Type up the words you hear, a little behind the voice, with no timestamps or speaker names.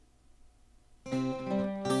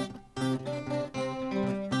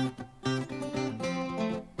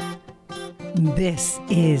This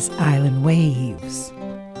is Island Waves,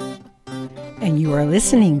 and you are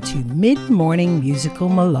listening to Mid-Morning Musical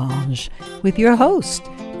Melange with your host,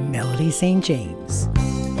 Melody St. James.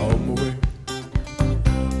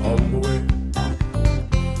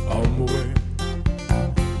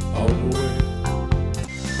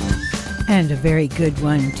 And a very good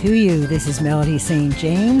one to you. This is Melody St.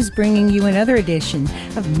 James bringing you another edition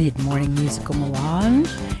of Mid-Morning Musical Melange.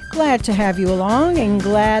 Glad to have you along and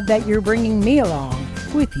glad that you're bringing me along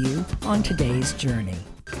with you on today's journey.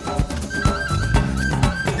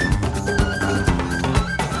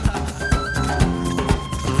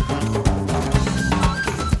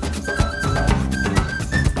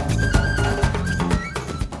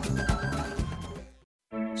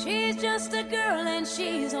 She's just a girl and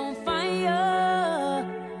she's on fire,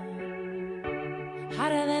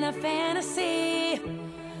 hotter than a fantasy,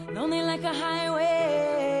 lonely like a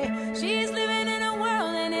highway. She's living in a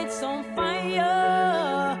world and it's on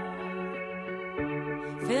fire,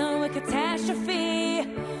 filled with catastrophe,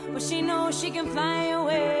 but she knows she can fly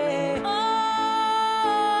away. Oh,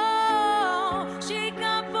 she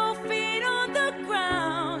got both feet on the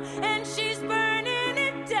ground and she's burning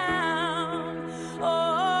it down. Oh,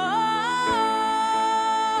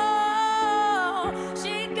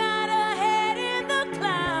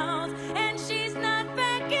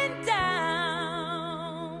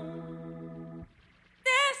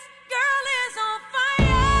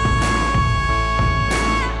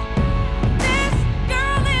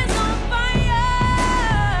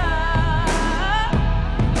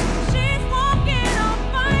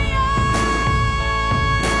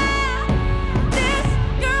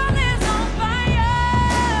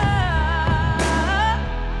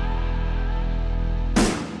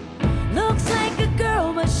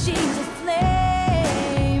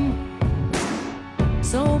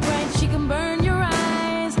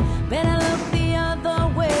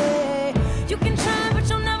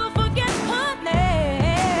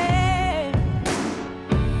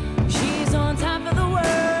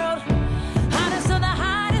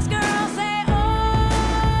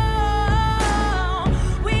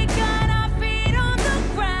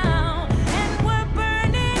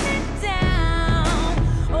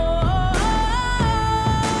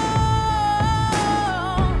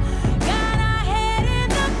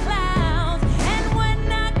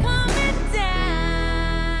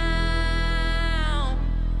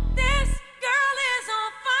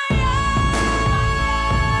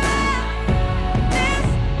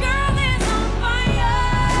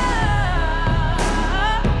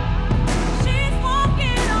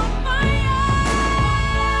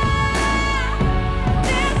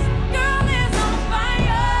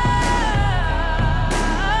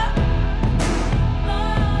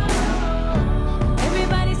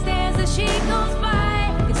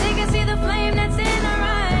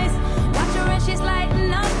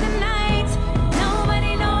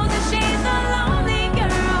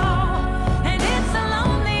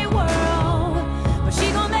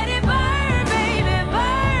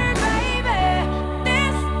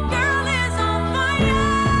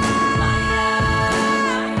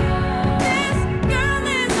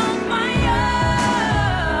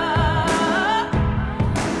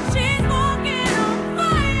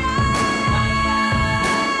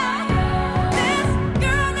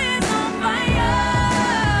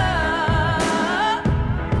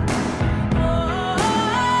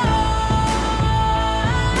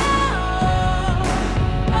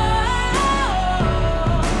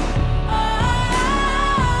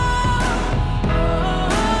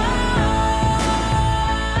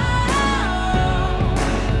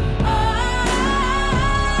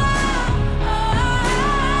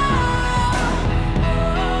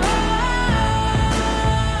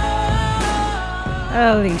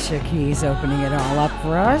 Alicia Keys opening it all up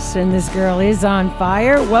for us, and this girl is on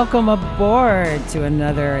fire. Welcome aboard to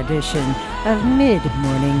another edition of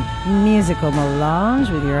Mid-Morning Musical Melange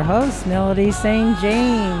with your host, Melody St.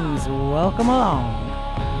 James. Welcome along.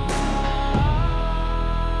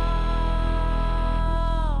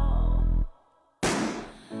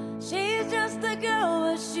 She's just a girl,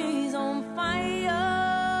 but she's on fire.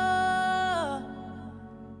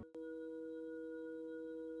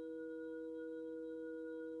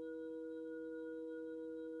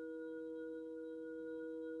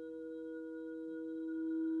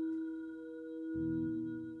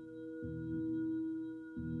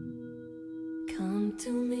 Come to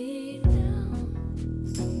me now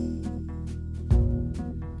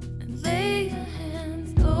and lay your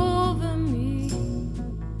hands over me,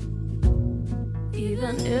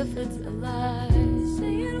 even if it's a lie,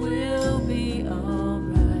 say it will be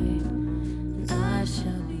alright, and I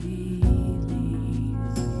shall believe.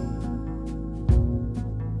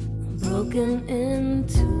 I'm broken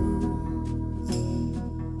into,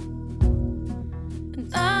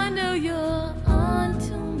 and I know you're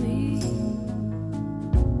onto me,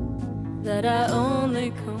 that I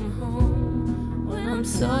only come home when I'm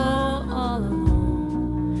so all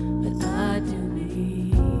alone, but I do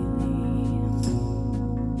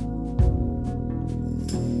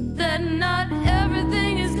that not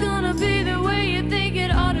everything is gonna be the way you think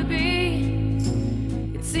it ought to be.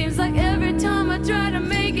 It seems like every time I try to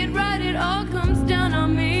make it right, it all comes down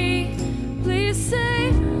on me. Please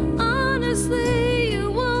say honestly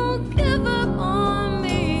you won't give up on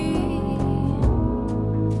me,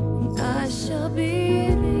 and I shall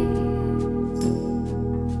believe,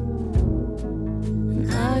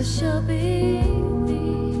 and I shall believe.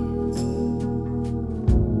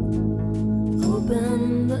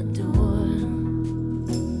 Open the door,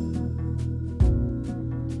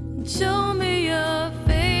 show me your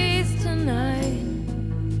face tonight.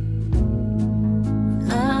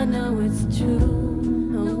 I know it's true,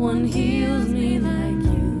 no one heals me like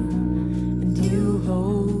you, and you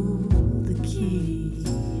hold the key.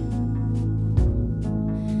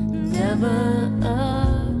 Never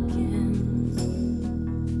again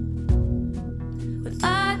would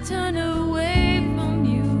I turn away from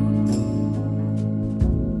you.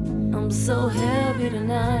 I'm so heavy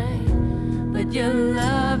tonight, but your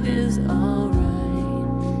love is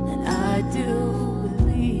alright, and I do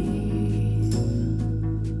believe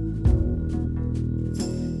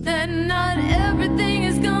that not everything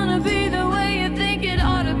is gonna be the way you think it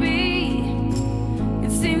ought to be.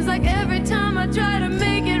 It seems like every time I try to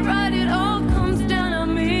make it right, it all comes down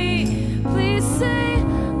on me. Please say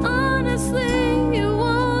honestly you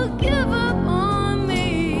won't give up on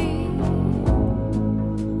me.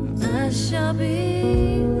 I shall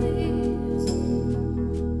believe,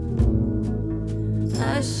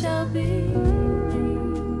 I shall believe,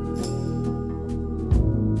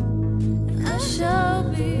 I shall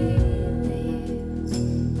believe.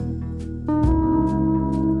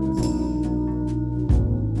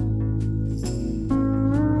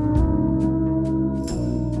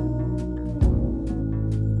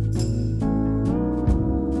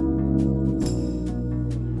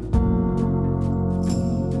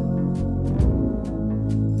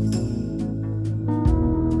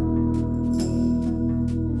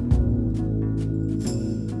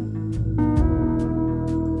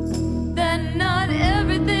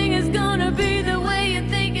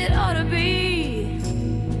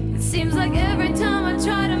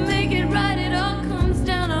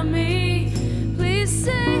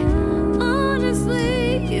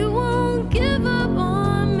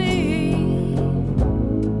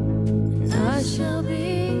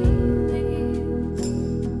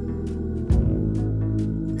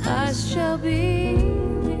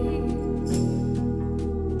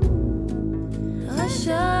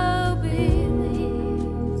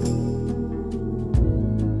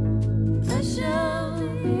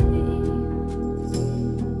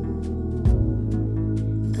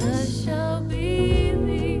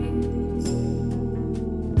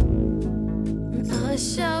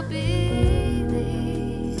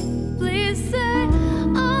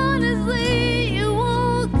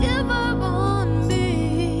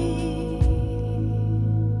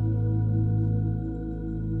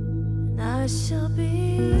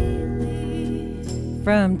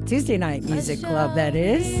 From Tuesday Night Music Club, that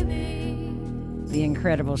is, the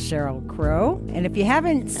incredible Sheryl Crow. And if you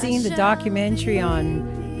haven't seen the documentary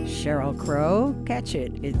on Sheryl Crow, catch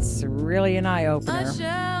it. It's really an eye-opener.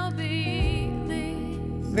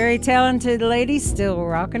 Very talented lady, still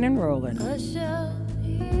rocking and rolling.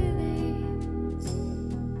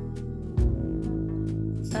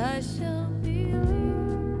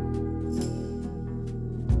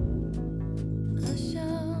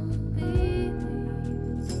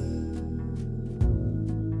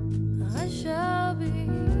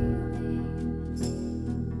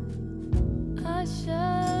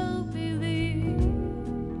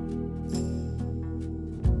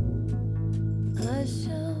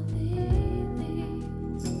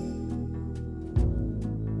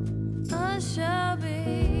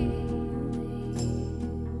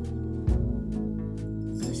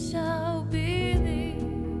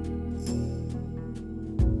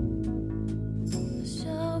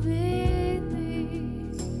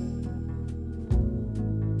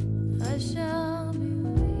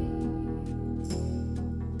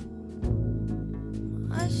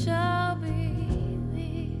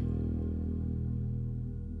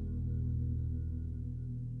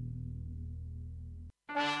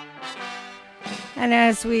 And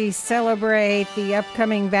as we celebrate the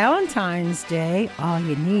upcoming Valentine's Day, all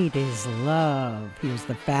you need is love. Here's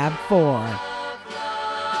the Fab Four.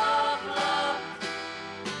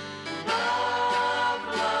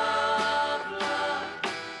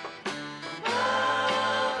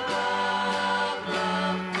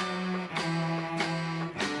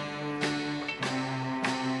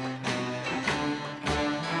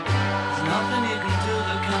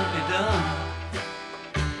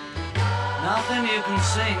 Nothing you can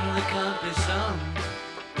sing that can't be sung.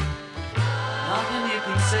 Nothing you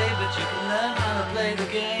can say, but you can learn how to play the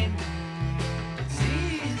game. It's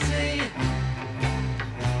easy.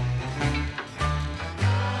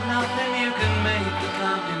 Nothing you can make that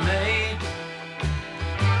can't be made.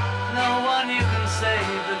 No one you can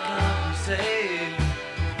save that can't be saved.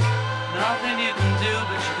 Nothing you can do,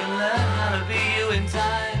 but you can learn how to be you in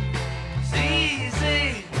time. It's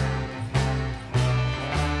easy.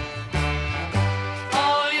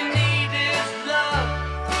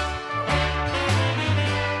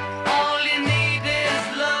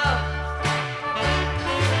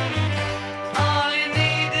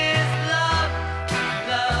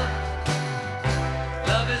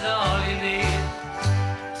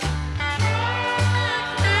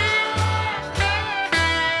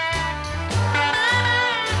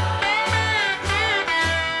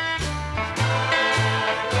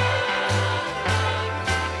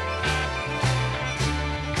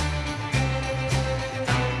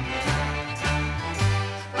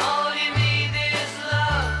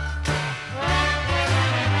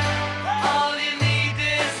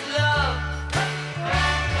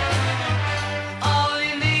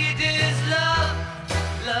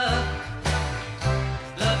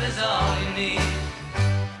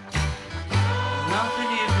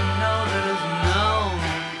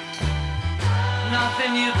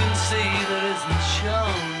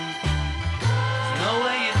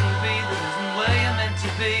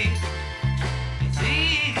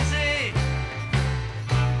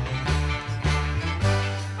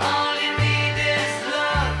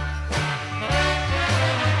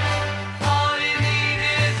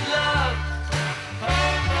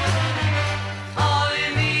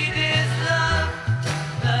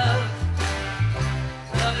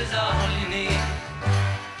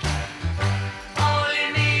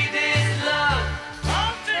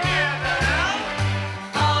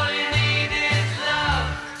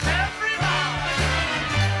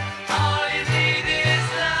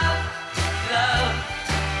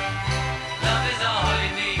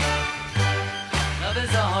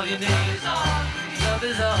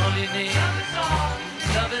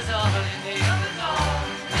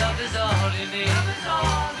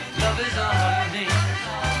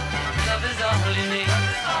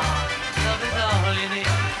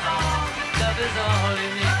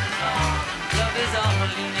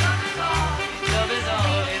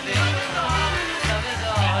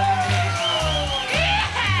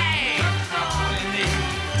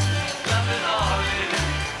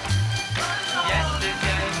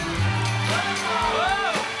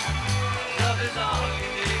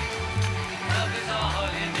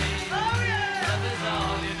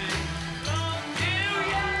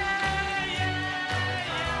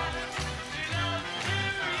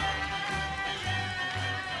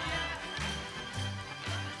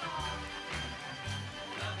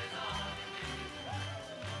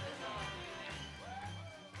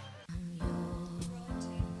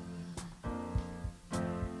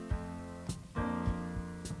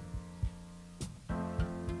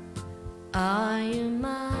 Are you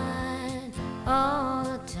mine all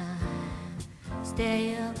the time?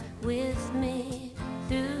 Stay up with me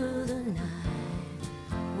through the night,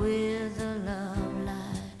 with a love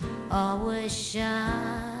light always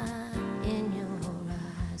shine in your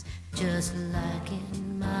eyes, just like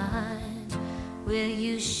in mine. Will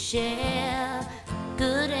you share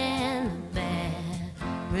good and the bad?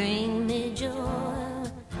 Bring me joy,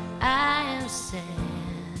 I am sad.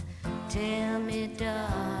 Tell me,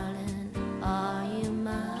 darling, are you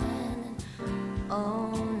mine?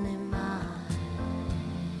 Only mine.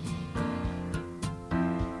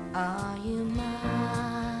 Are you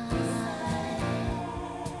mine?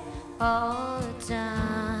 All the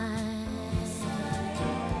time.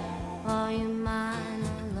 Are you mine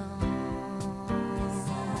alone?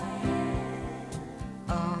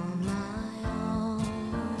 On my own.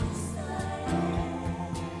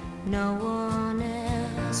 No one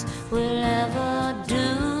else will ever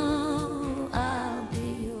do. I'll be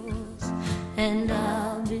yours and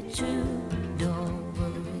I'll be true. Don't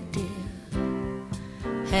worry, dear,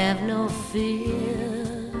 have no fear,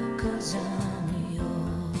 'cause I'm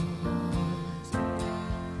yours.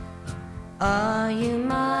 Are you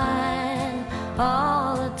mine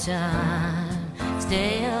all the time?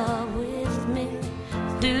 Stay up with me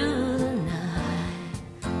through the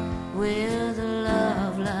night. Will the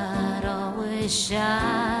love light always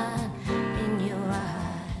shine in your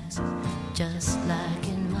eyes, just like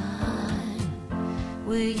in mine?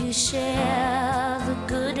 Will you share the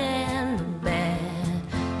good and the bad?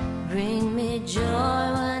 Bring me joy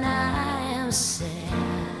when I am sad.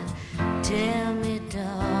 Tell me,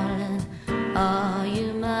 darling, are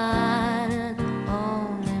you mine and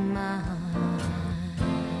only mine?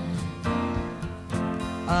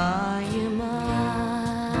 Are you mine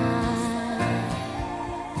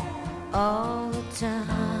all the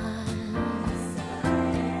time?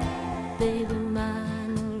 Baby,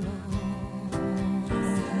 mine alone.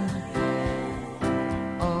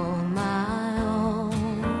 All my own.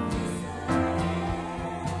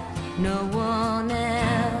 No one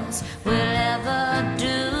else will ever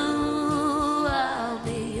do. I'll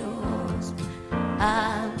be yours,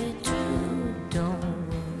 I'll be true. Don't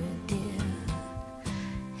worry, dear,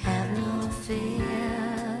 have no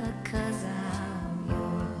fear, 'cause I'm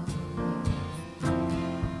yours.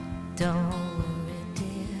 Don't worry,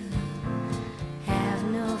 dear, have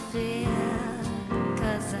no fear,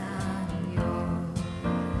 'cause I'm yours.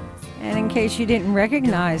 And in case you didn't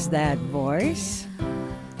recognize that voice,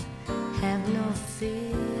 Have no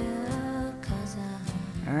fear, 'cause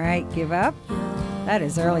I'm all right, give up. That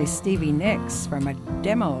is early Stevie Nicks from a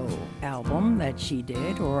demo album that she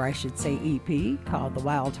did, or I should say EP, called The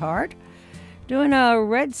Wild Heart, doing a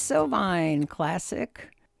Red Sylvine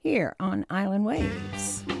classic here on Island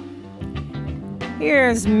Waves.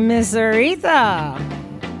 Here's Miss Aretha.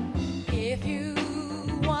 If you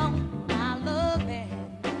want my loving,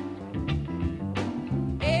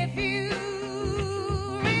 if you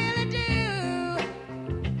really do,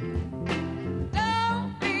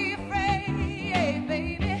 don't be afraid,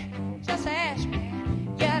 baby. Just ask me.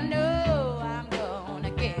 You know I'm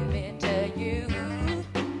gonna give it to you.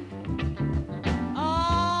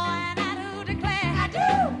 Oh, and I do declare, I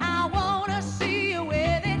do. I wanna see you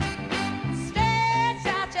with it. Stretch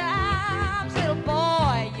out your arms, little boy.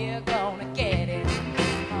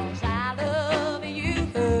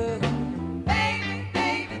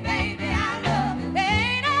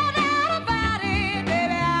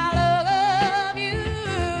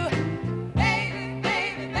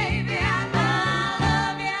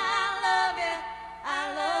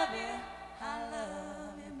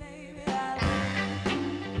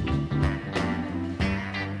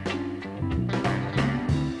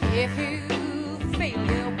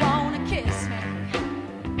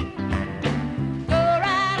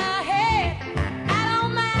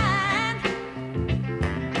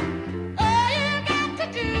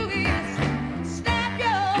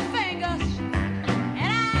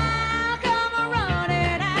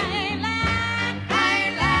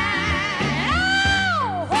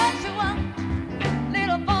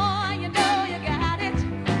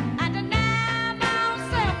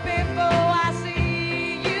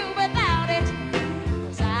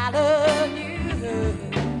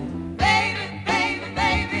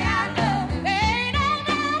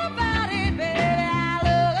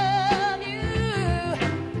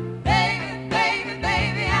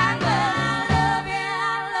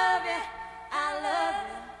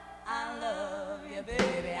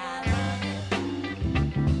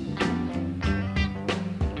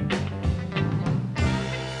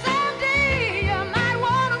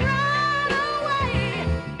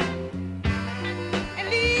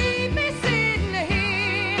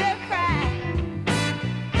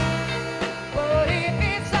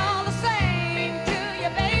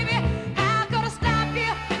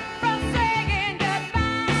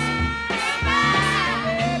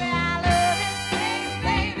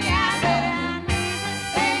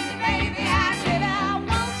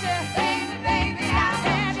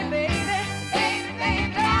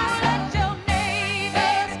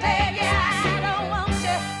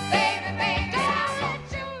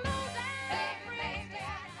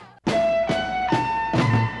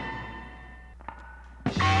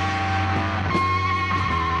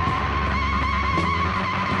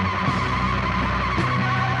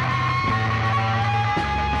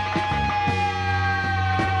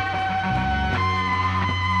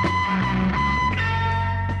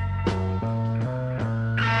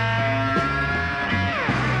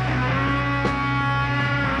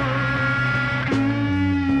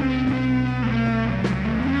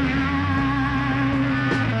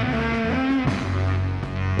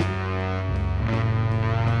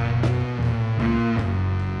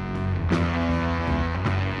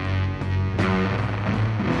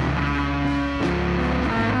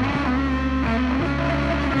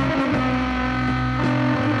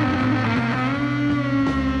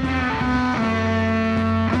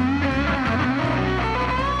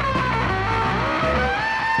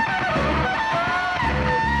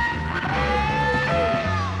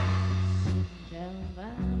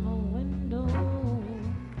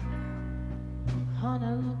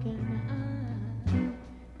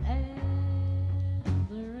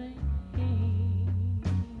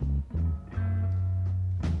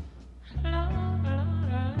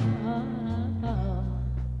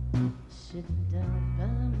 sitting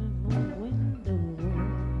down by my window.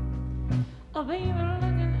 Oh, baby,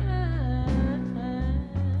 looking at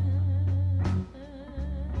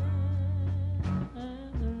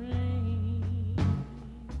the rain.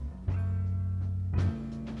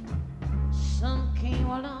 Some came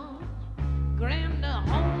along, grabbed a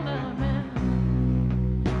hold of me,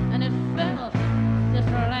 and it felt just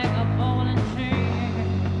like a ball and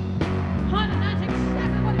chain. Honey, that's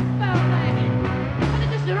exactly what it felt like. And it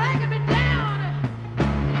just dragged me down.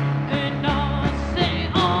 And I say,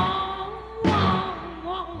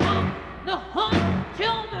 the honey,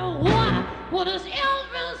 tell me why. What is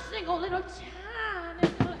every single little tiny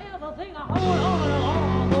little everything I hold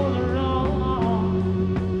on goes wrong.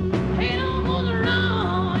 It all goes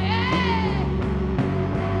wrong, yeah.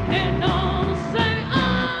 And I'll say,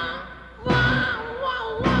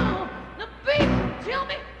 the beat, tell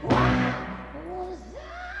me why was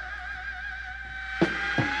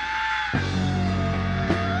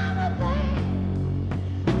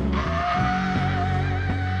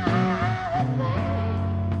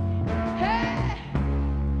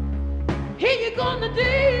here you go on the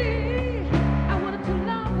day I wanted to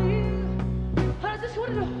love you, I just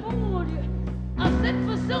wanted to hold you. I said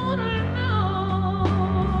for so long,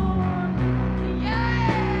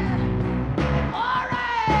 yeah. All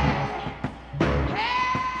right,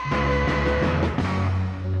 hey,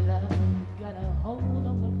 love got a hold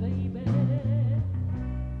of me, baby.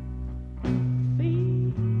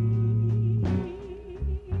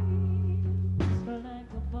 Feels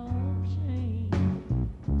like a ball chain.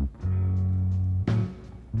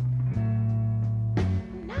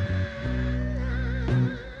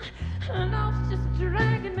 Love's just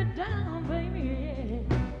dragging me down, baby.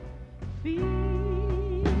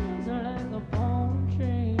 Feels like a ball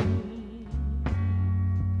chain.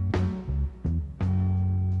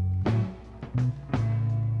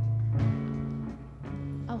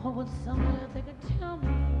 I hope somewhere they could tell me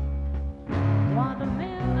why the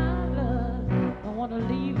man I love don't want to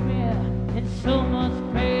leave me in so much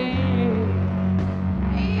pain.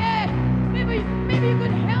 Yeah, maybe you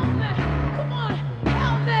could help me. Come on,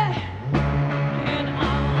 help me. And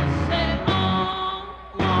I'll say, now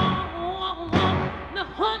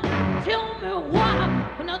honey, tell me why.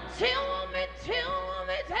 Now tell me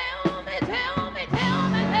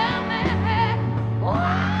why.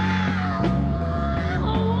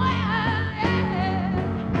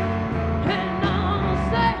 And I'll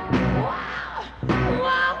say, wow.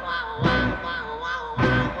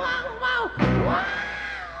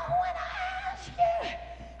 When I ask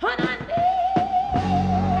you, and I need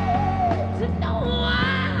to know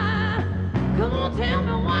why. Come on, tell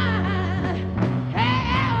me why. Hey,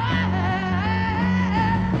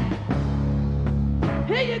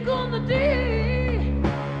 here you go on the day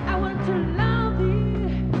I want to love you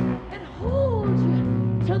and hold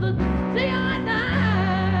you till the day I die.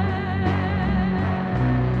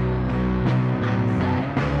 I say,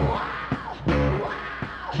 wow.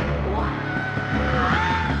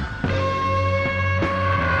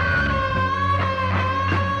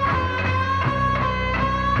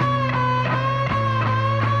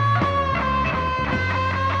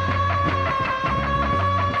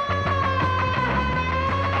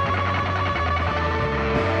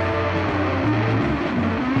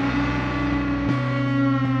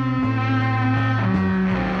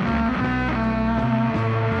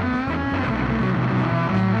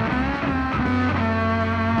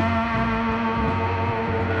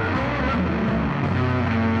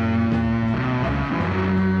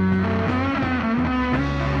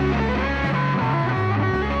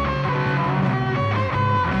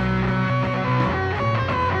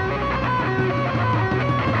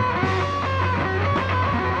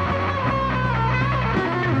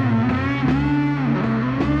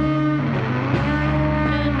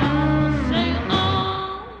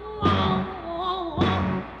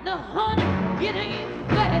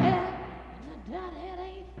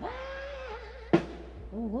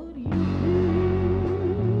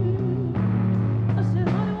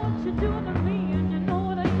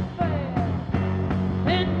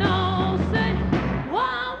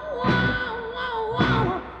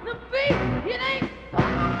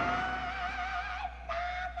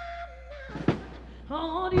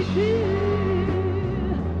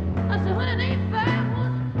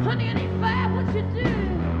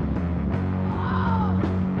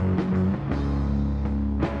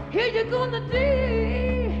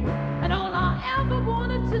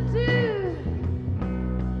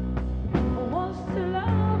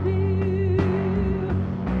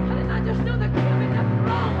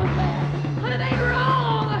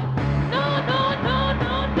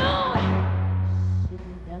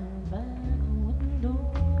 Down by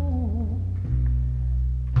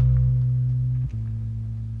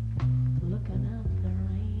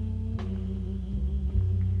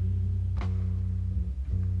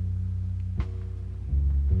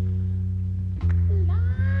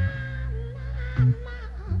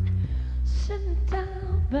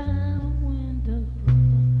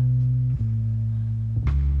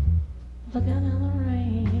looking at the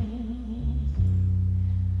rain,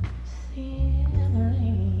 seeing the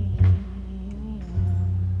rain.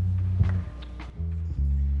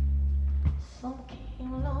 Some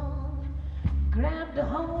came along, grabbed a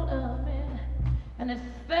hold of me, and it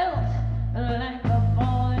felt like a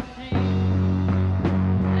ball and chain.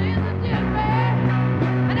 And the dear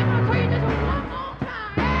man, and I'm gonna tell you this one more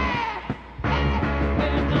time.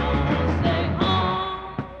 We're gonna stay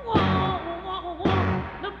on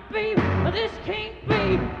the beat, but this can't be.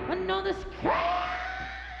 I know this can't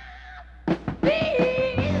be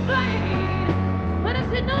vain. But I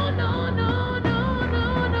said no, no, no, no,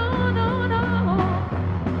 no, no, no, no.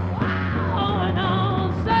 Wow, and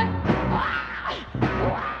I'll say wow,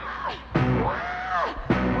 wow, wow,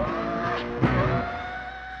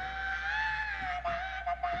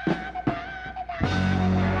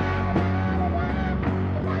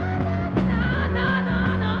 no, no, no,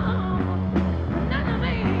 no, none of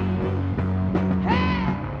me. Hey,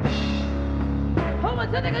 who was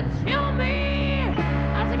it that could tell me?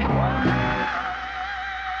 I said,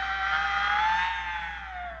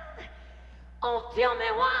 oh, tell me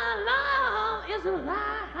why love is a lie.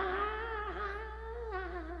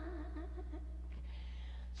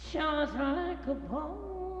 Just like a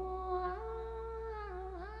bone.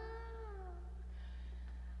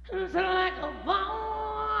 Just like a bone.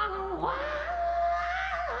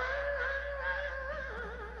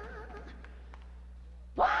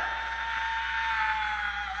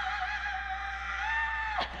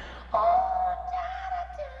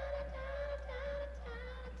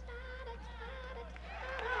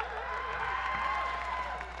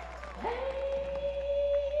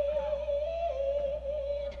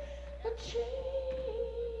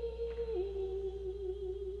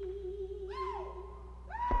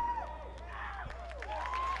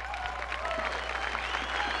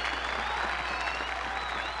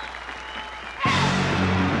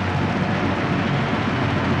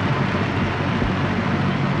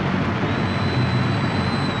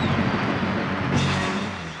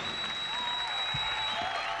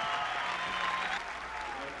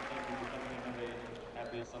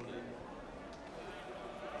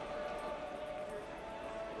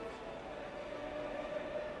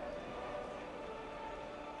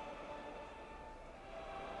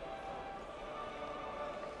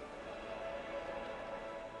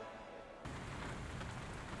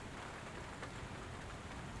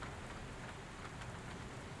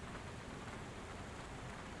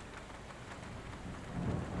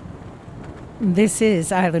 This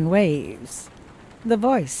is Island Waves, the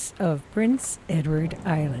voice of Prince Edward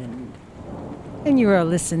Island. And you are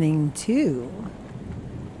listening to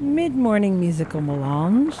Mid-Morning Musical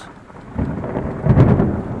Melange.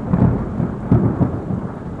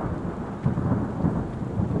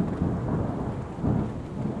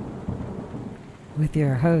 With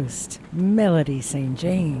your host, Melody St.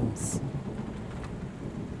 James.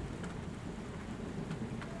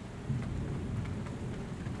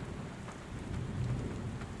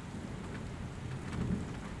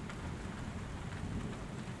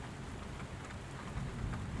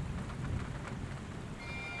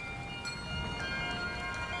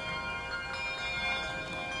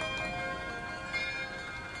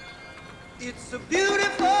 It's a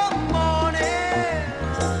beautiful morning.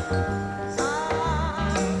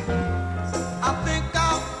 I think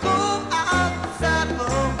I'll go outside for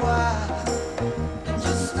a while and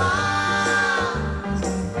just smile.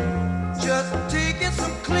 Just taking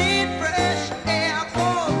some clean, fresh air.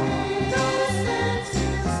 For no sense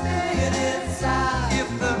in staying inside. If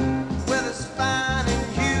the weather's fine and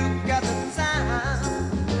you got the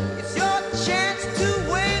time, it's your chance to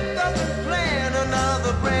wake up and plan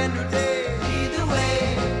another brand new day.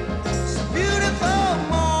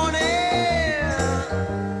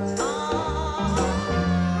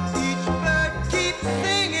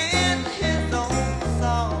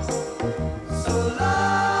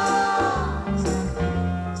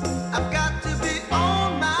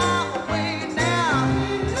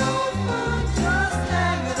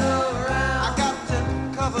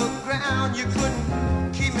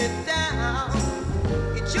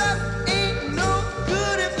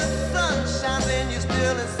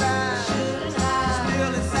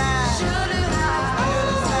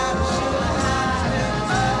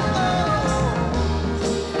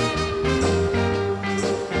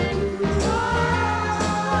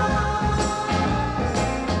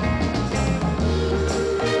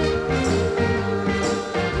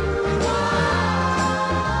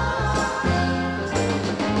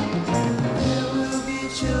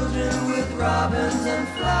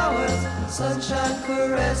 Sunshine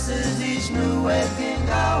caresses each new waking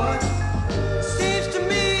hour. Seems to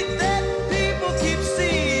me that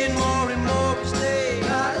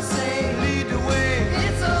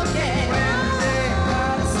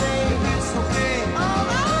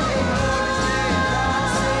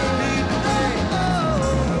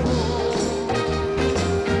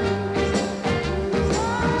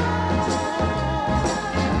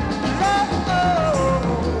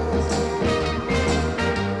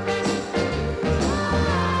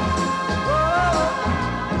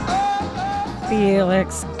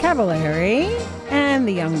Alex Cavallari and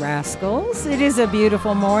the Young Rascals. It is a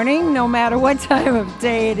beautiful morning, no matter what time of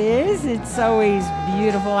day it is. It's always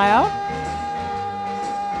beautiful out.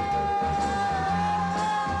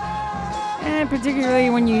 And particularly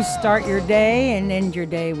when you start your day and end your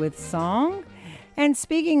day with song. And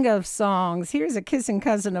speaking of songs, here's a kissing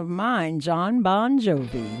cousin of mine, John Bon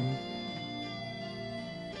Jovi.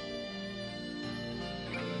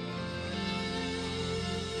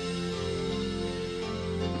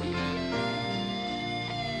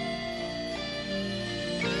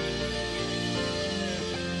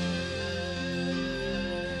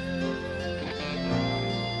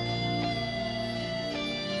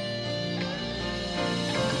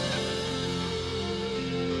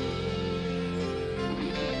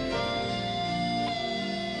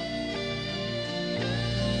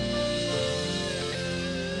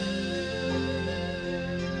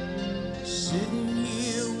 Sitting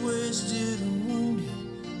here wasted and wounded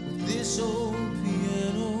with this old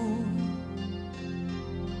piano,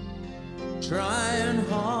 trying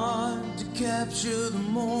hard to capture the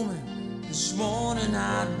moment. This morning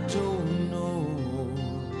I don't know,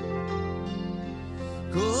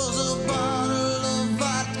 'cause a bottle of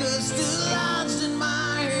vodka still lodged in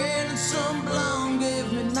my head, and some blonde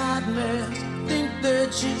gave me nightmares. Think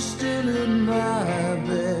that she's still in my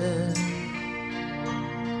bed.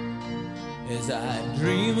 As I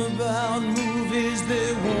dream about movies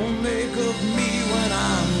they won't make of me when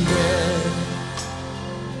I'm dead.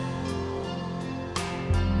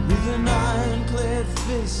 With an ironclad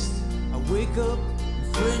fist, I wake up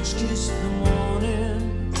and French kiss the morning,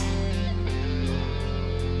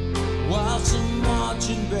 while some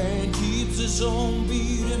marching band keeps its own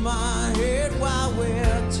beat in my head while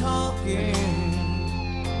we're talking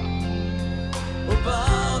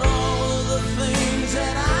about all of the things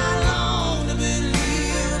that I long to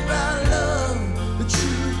believe about love, the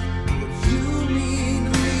truth, what you mean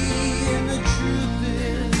to me, and the truth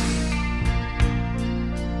is,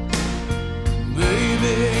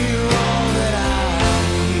 baby, you're all that I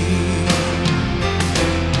need.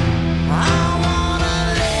 I wanna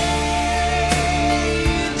lay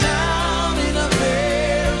you down in a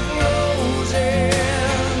bed of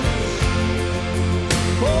roses.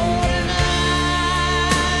 Oh,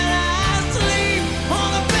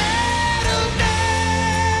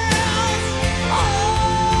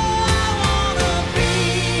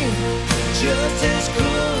 just as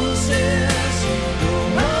close as the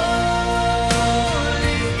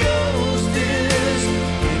Holy Ghost is,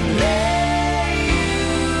 and lay you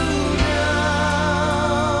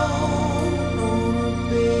down on a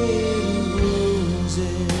bed of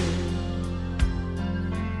roses.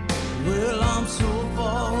 Well, I'm so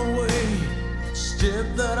far away, step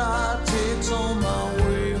that I take's on my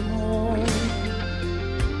way home.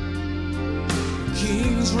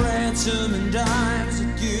 King's ransom and dimes I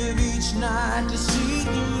give each night to see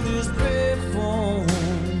through this payphone.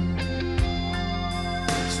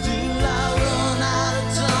 Still I run out of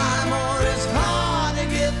time, or it's hard to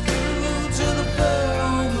get through to the pearl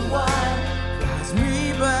on the wire. Flies me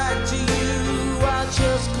back to you, I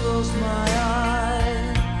just close my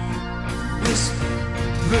eyes. Whisper,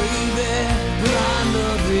 baby, blind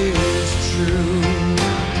love is true.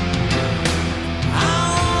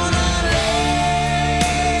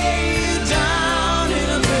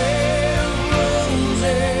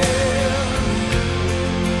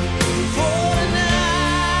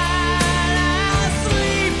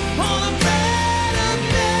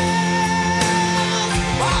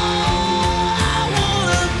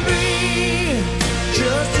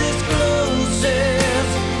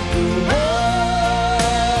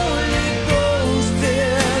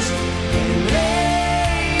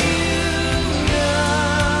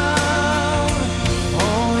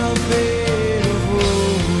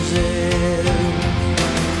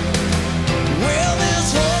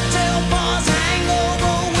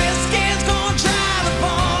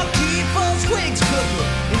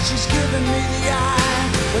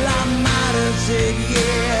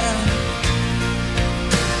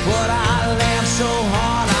 But I laughed so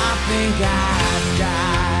hard I think I'd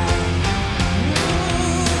die.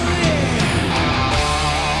 Ooh, yeah.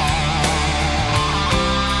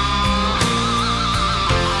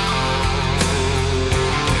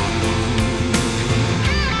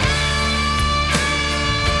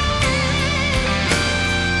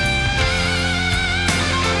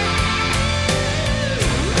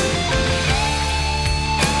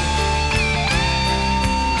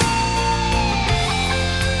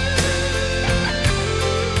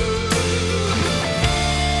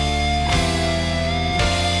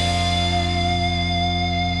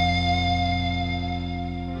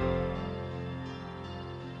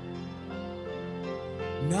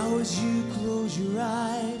 Now as you close your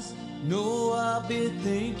eyes, know I'll be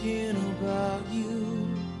thinking about you.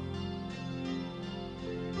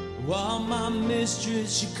 While my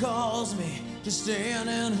mistress, she calls me to stand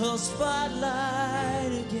in her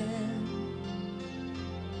spotlight again.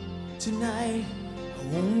 Tonight, I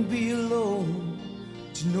won't be alone.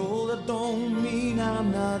 To know that don't mean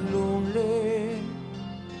I'm not lonely.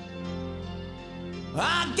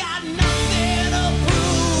 I got nothing to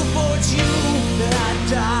prove, but it's you that I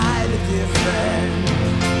died to defend.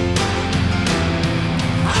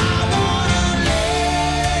 I wanna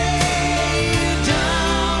lay you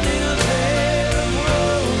down in a bed of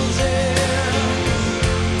roses.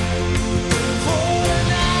 For the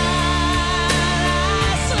night I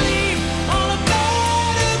sleep on a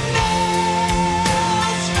bed of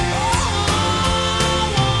nails. Oh, I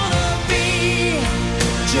wanna be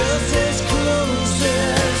just as close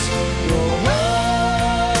as your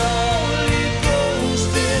Holy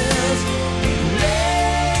Ghost is.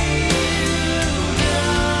 Lay you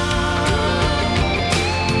down.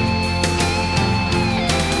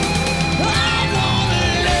 I wanna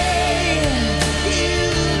lay you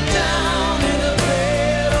down in a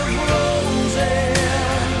bed of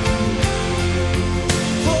roses.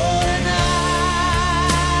 For the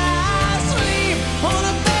night I sleep on a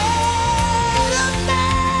bed of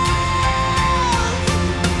nails.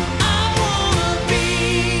 I wanna be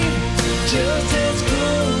just as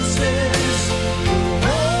close as your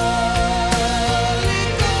Holy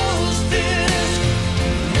Ghost is.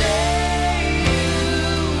 Lay you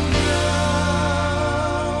down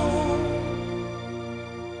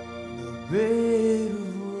in a bed of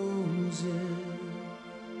roses.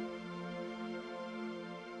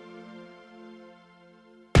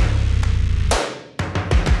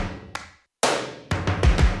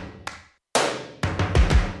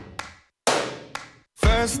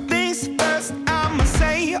 First things first, I'ma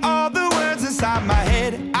say all the words inside my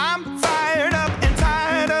head. I'm fired up and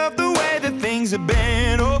tired of the way that things have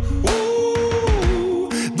been. Oh, ooh,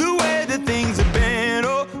 the way that things have been.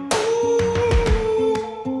 Oh,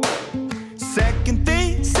 ooh. Second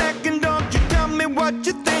thing, second, don't you tell me what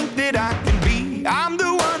you think that I can be. I'm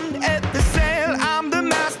the one at the sail, I'm the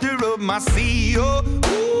master of my sea. Oh,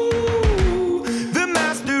 ooh, the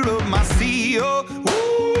master of my sea. Oh, ooh.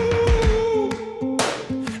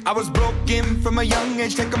 I was broken from a young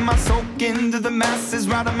age, taking my soak into the masses,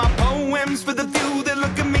 writing my poems for the few that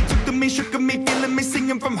look at me, took to me, shook at me, feeling me,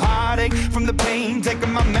 singing from heartache, from the pain,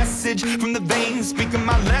 taking my message from the veins, speaking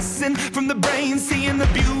my lesson from the brain, seeing the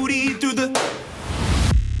beauty through the.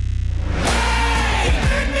 Hey, you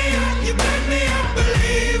made me up, you made me a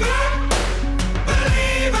believer,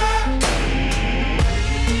 believer.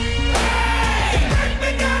 Hey, you break me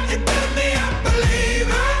down, you build me up,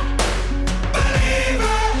 believer,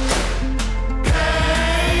 believer.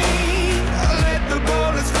 Pain, let the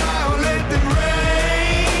bullets fly, or let them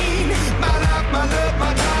rain. My life, my love,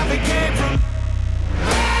 my drive, it came from.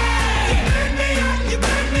 Hey, you made me up, you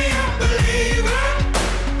made me a believer,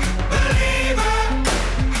 believer.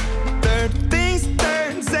 Third things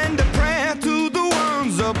third, send a prayer to the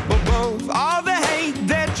ones up above. All the hate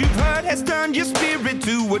that you've heard has turned your spirit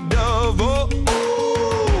to a dove. Oh,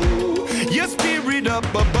 ooh, your spirit up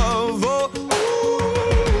above. Oh, ooh.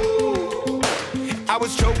 I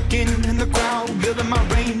was choking in the crowd, building my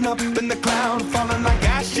rain up in the cloud, falling like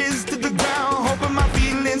ashes to the ground, hoping my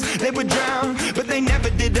feelings they would drown, but they never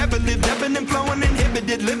did. Ever lived, ebbing and flowing,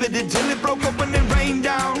 inhibited, limited, till it broke open and rained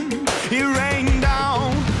down. It rained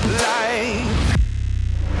down like.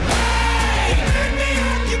 Hey, you made me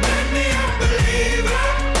up, you made me a believer,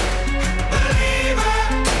 believer.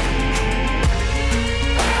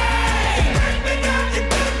 Hey, you break me down, you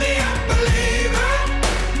build me up, believer,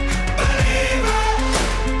 believer.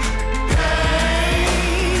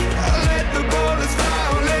 Pain, let the bullets fly,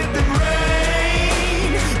 or let them rain.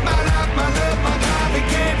 My life, my love, my drive, it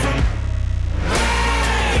came from.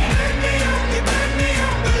 Hey, you made me up, you made me a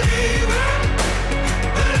believer,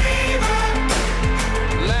 believer.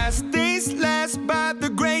 Last things last, by the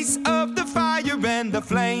grace of the fire and the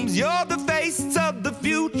flames. You're the face of the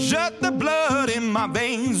future, the blood in my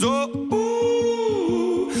veins. Oh,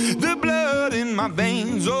 ooh, the blood in my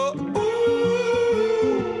veins. Oh, ooh.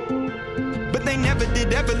 But they never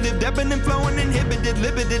did, ever lived, ebbing and flowing, inhibited,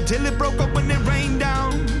 limited, till it broke open and rained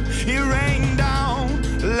down. It rained down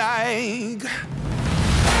like.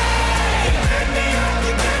 Hey, you made me up,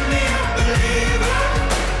 you made me a believer,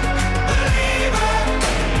 believer.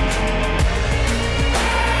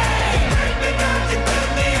 Hey, you break me down, you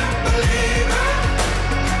build me up, believer,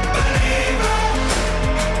 believer.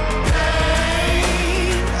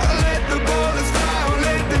 Pain, let the bullets fly, or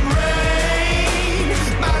let them rain.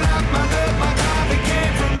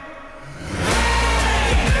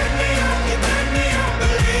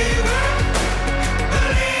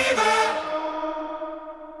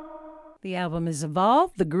 album has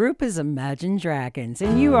evolved. The group is Imagine Dragons,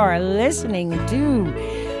 and you are listening to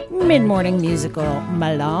Mid-Morning Musical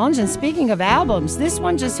Melange. And speaking of albums, this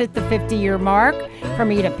one just hit the 50-year mark.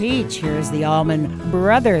 From Eat a Peach, here's the Allman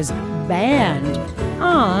Brothers Band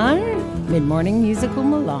on Mid-Morning Musical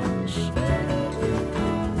Melange.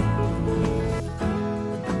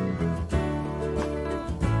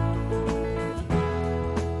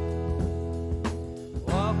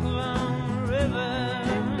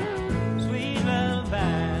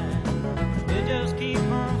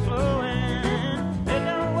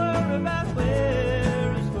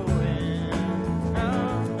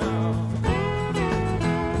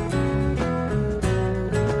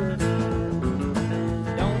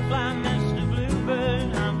 Don't fly, Mr.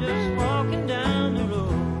 Bluebird, I'm just walking down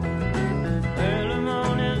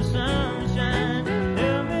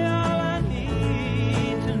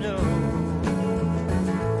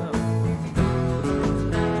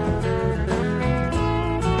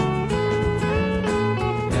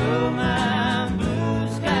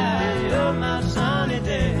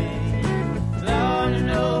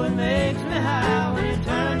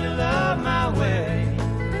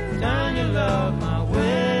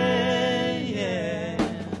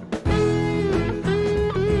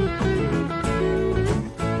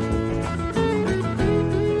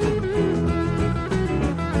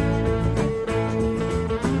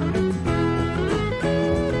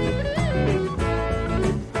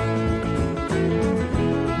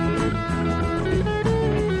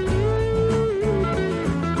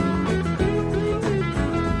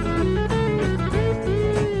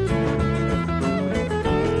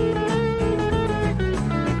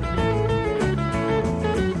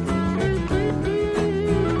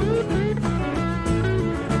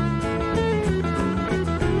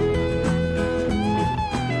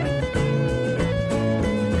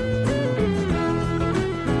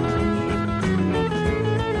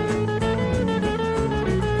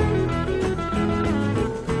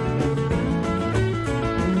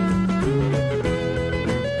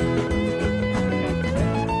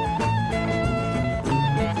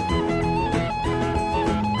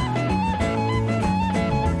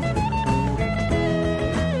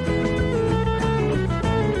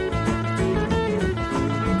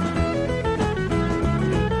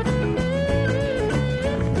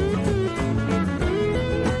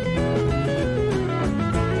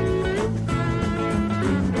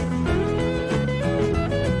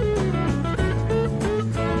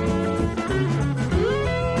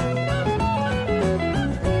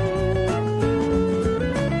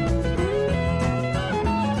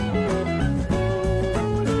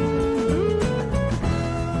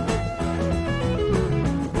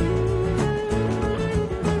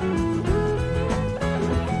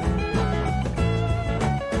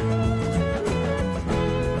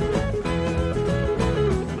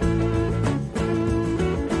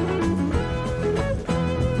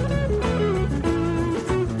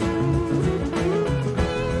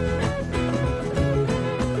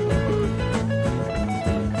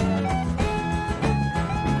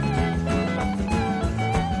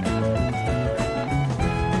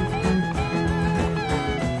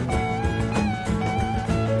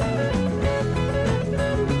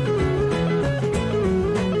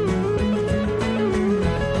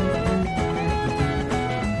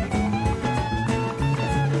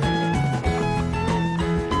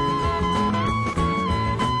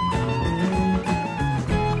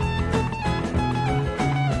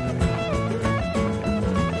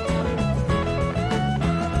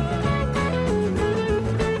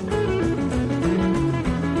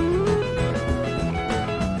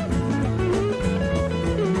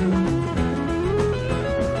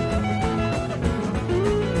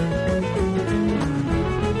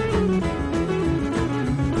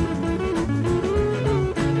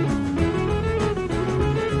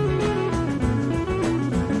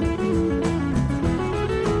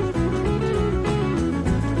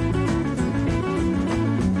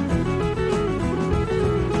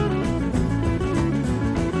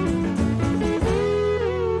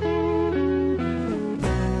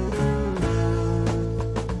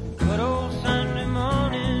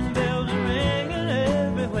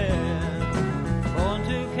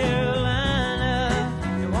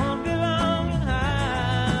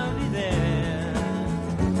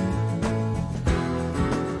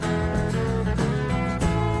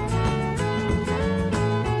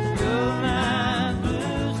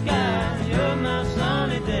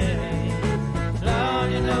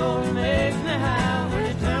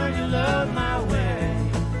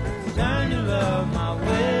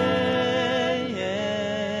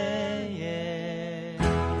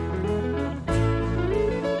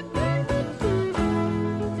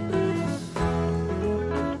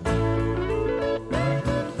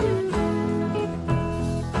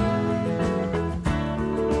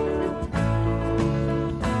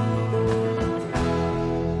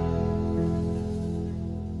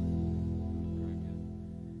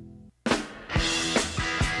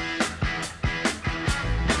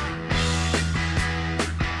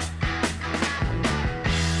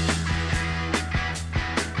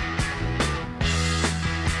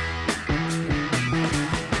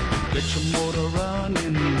Get your motor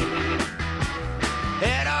running.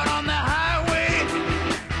 Head out on the highway,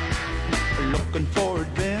 looking for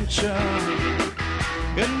adventure.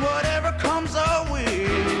 And whatever comes our way,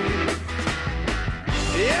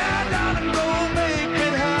 yeah, darling, go make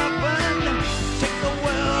it happen. Take the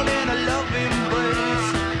world in a love embrace.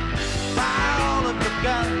 Fire all of the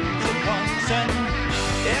guns at once and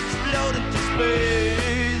explode into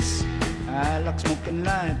space. I like smoking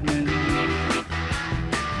lightning,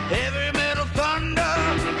 heavy metal thunder,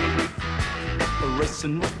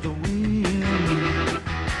 racing with the wind,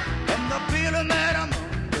 and the feeling that I'm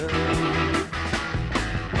under.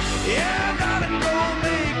 Yeah, darling, go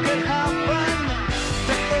make it happen.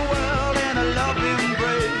 Take the world in a love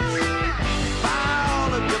embrace. Fire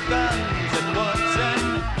all of your guns at once and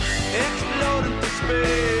explode into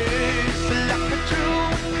space. Like a true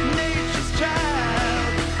nature's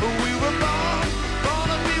child, we were born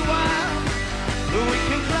to be wild. We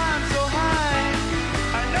can climb so high,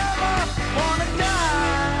 I never wanna die.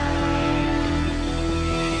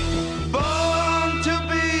 Born to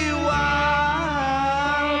be wild.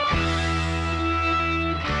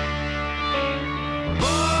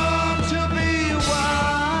 Born to be wild.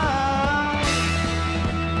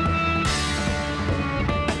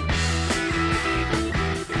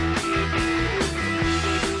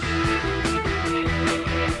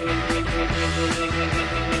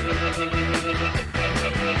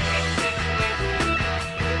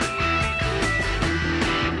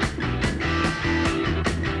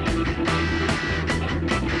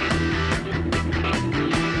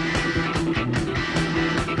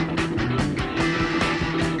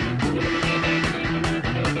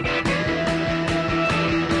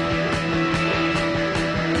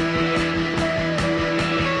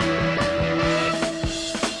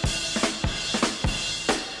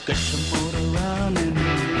 Get your motor running.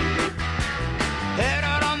 Head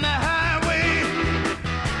out on the highway,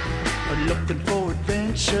 looking for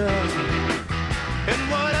adventure. And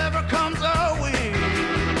whatever comes our way,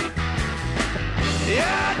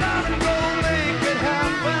 yeah, darling, go make it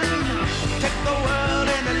happen. Take the world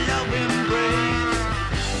in a love embrace.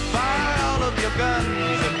 Fire all of your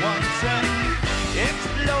guns at once and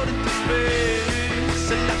explode into space.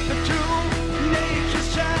 Like a true nature's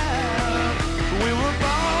child, we were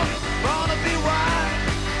born to be wild.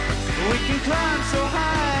 We can climb so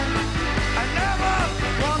high, I never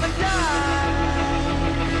wanna die.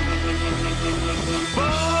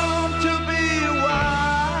 Born to be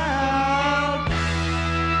wild.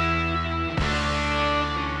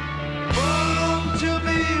 Born to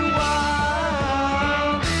be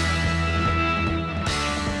wild.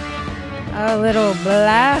 A little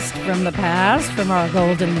blast from the past from our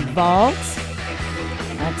golden vaults.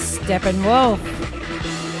 That's Steppenwolf.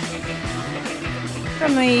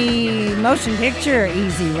 From the motion picture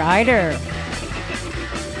Easy Rider.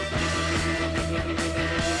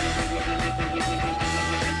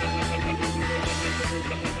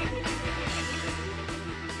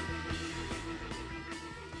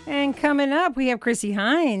 And coming up, we have Chrissy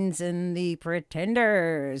Hines and the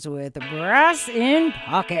Pretenders with Brass in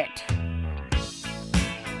Pocket.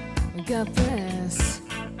 Got brass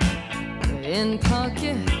in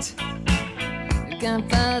pocket,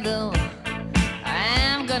 gunpowder,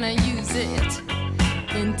 I'm gonna use it.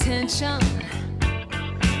 Intention,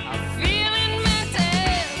 I'm feeling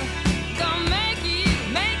mental, gonna make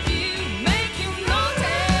you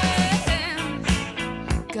notice.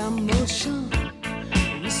 Got motion,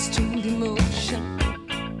 restrained emotion,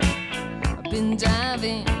 I've been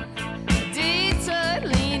diving, detour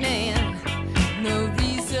leaning, no reason.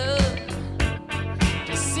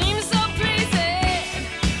 Seems so pleasing.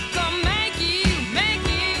 Gonna make you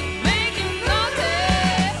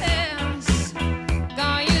notice.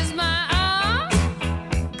 Gonna use my arms,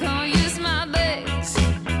 gonna use my legs,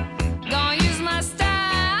 gonna use my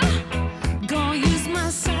style, gonna use my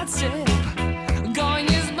side step, gonna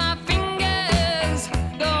use my fingers,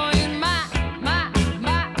 gonna use my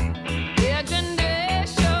imagination.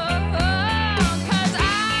 'Cause I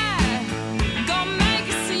gonna make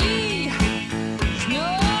you see.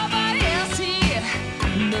 Nobody else here,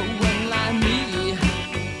 no one like me.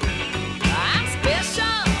 I'm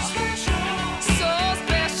special, so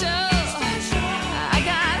special. I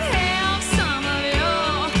gotta have some of your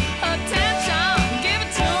attention. Give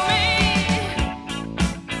it to me.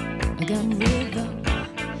 I got rhythm,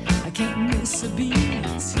 I can't miss a beat.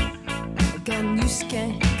 I got new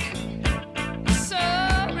skank, so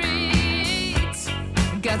reach.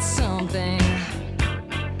 Got something.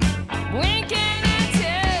 Winking at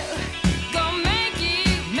you, gonna make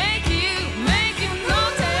you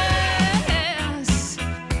notice.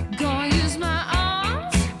 Gonna use my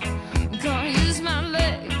arms,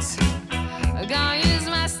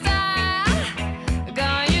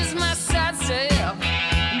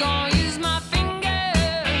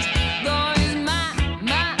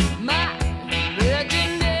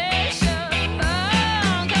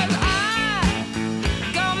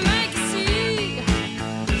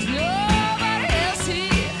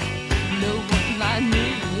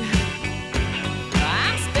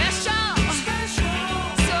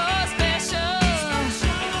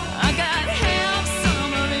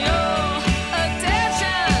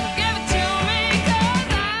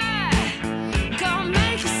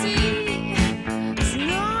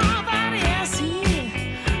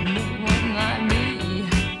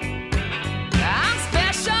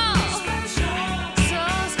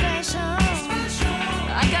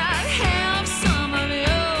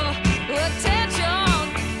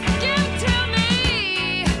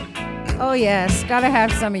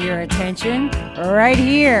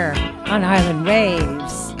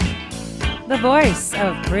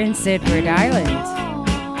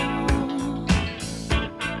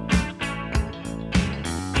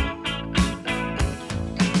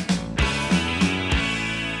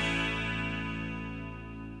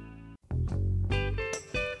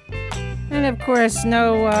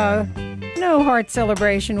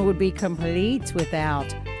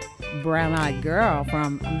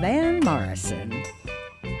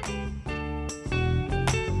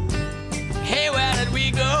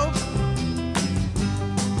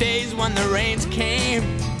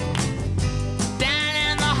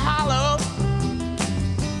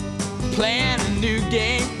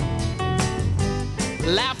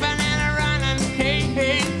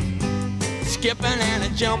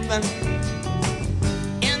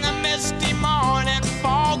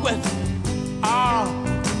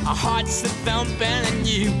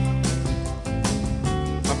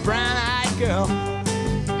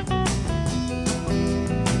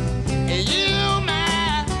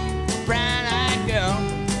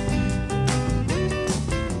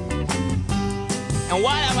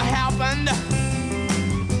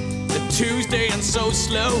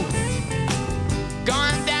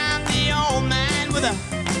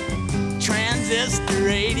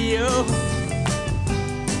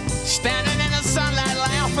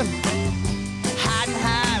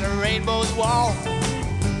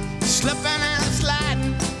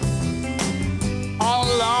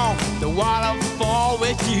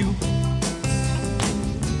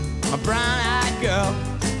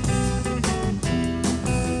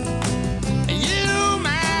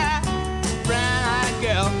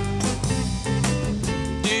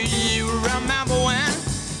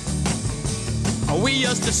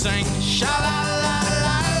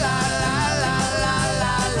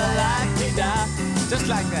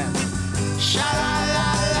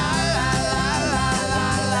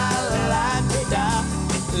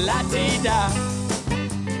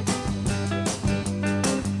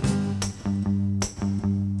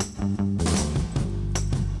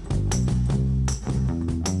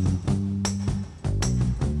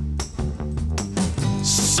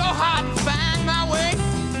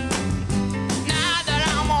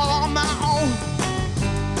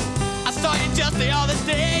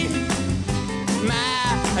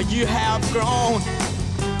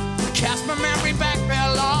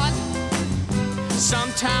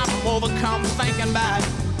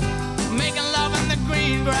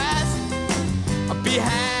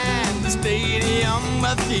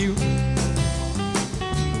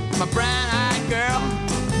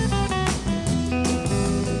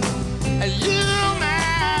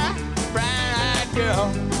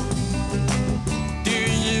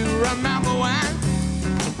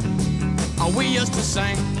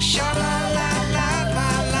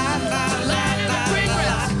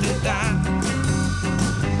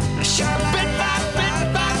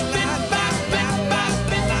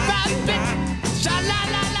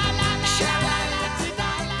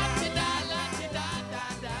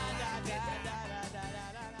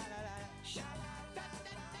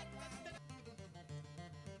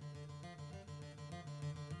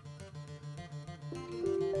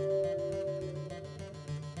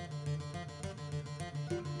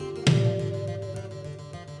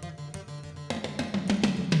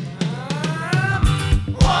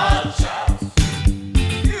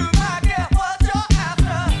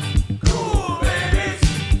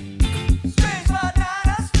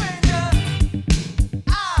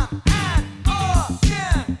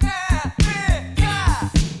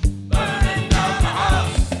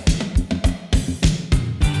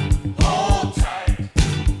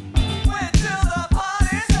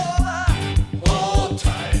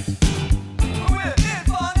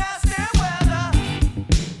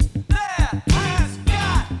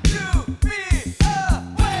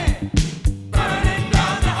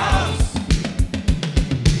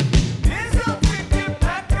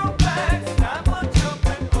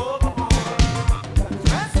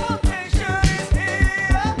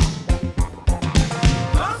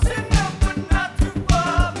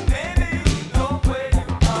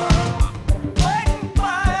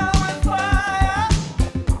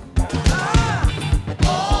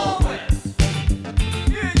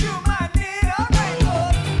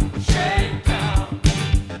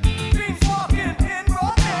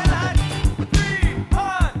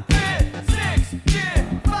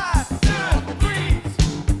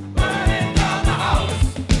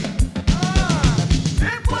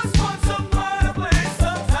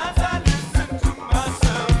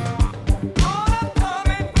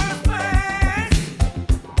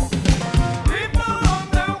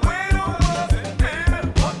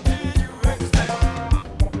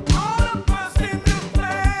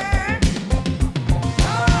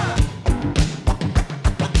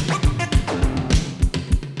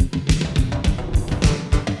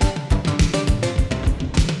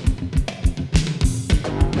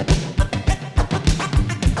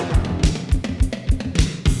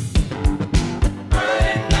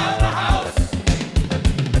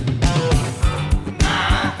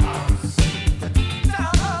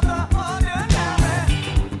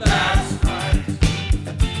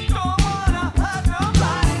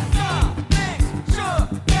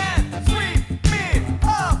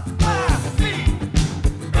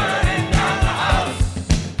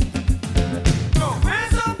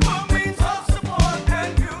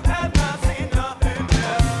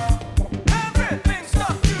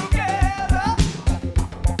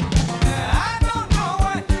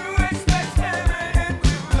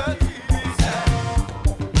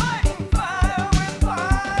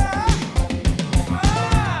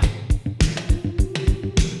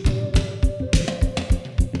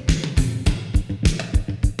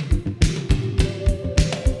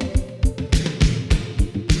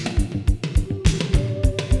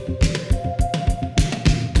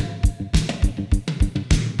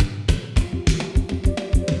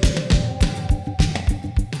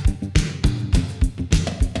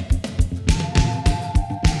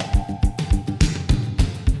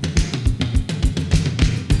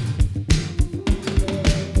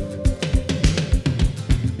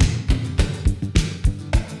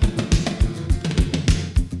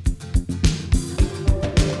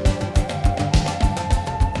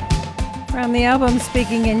 from the album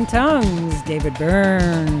Speaking in Tongues, David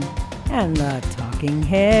Byrne and the Talking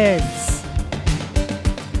Heads.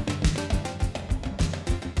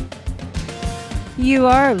 You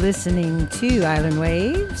are listening to Island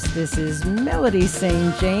Waves. This is Melody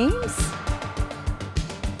St. James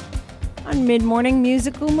on Mid-Morning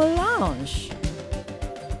Musical Melange.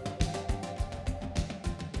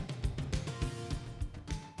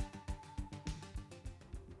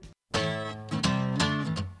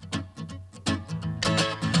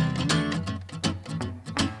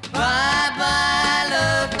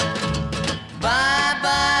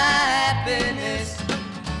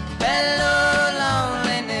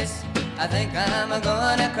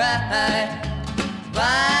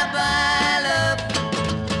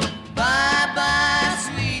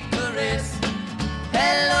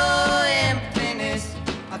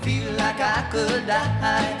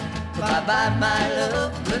 Bye-bye, my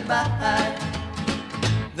love, goodbye.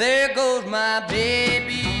 There goes my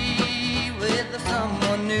baby with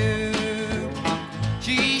someone new.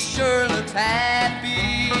 She sure looks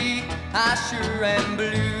happy, I sure am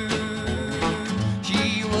blue.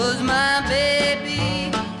 She was my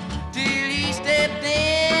baby till he stepped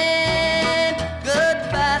in.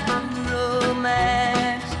 Goodbye to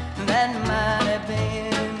romance, that might have been.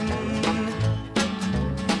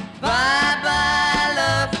 Bye-bye,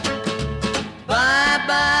 love.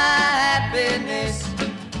 Bye-bye, happiness.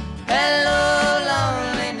 Hello,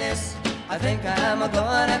 loneliness. I think I'm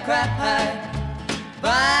gonna cry.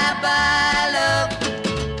 Bye-bye, love.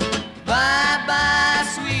 Bye-bye,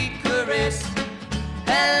 sweet caress.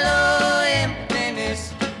 Hello,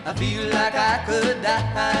 emptiness. I feel like I could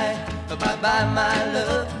die. Bye-bye, my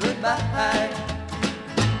love, goodbye.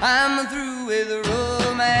 I'm through with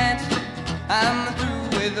romance. I'm through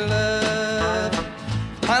with love.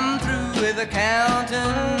 I'm through with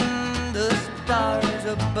counting the stars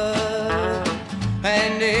above.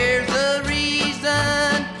 And there's a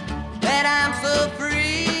reason that I'm so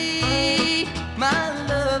free. My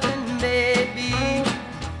loving baby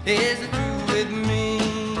is through with me.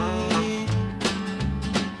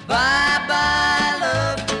 Bye-bye,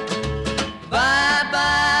 love.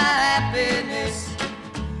 Bye-bye, happiness.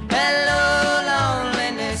 Hello,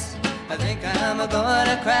 loneliness. I think I'm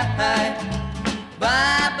gonna cry.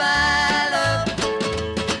 Bye-bye, love.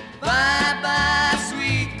 Bye-bye,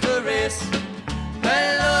 sweet caress.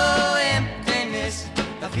 Hello, emptiness.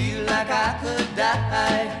 I feel like I could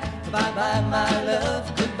die. Bye-bye, my love,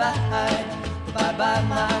 goodbye. Bye-bye,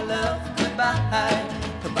 my love, goodbye.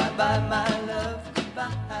 Bye-bye, my love,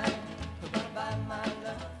 goodbye. Bye-bye, my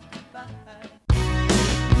love, goodbye.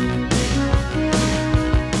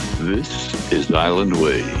 This is Island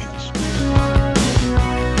Waves,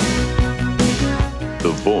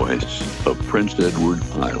 the voice of Prince Edward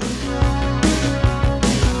Island.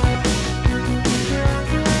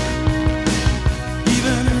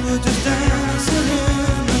 Even if we're just dancing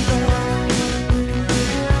in the dark,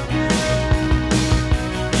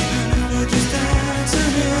 even if we're just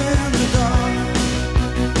dancing in the dark,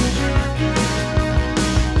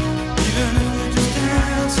 even if we're just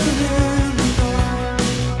dancing in the dark.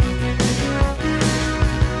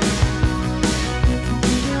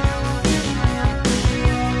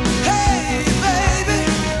 Hey, baby.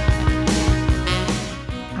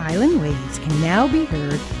 Island Waves can now be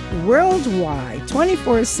heard worldwide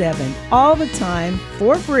 24/7 all the time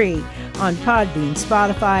for free on Podbean,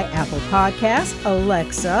 Spotify, Apple Podcasts,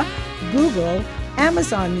 Alexa, Google,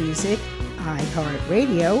 Amazon Music,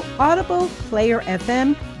 iHeartRadio, Audible, Player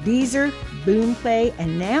FM, Deezer, Boomplay,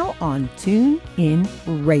 and now on TuneIn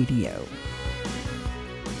Radio.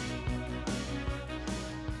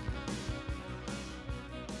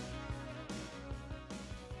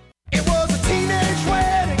 It was a teenage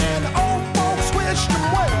wedding and the old folks wished him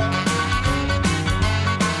well.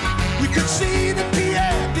 We could see that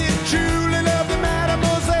Pierre did truly love the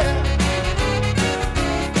mademoiselle.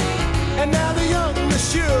 And now the young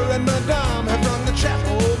monsieur and madame have rung the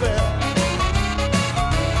chapel bell.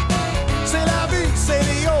 C'est la vie, say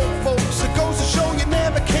the old folks. It goes to show you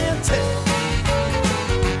never can tell.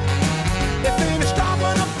 They finished off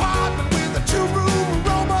an apartment with a two-room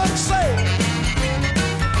Roman sail.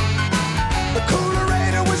 The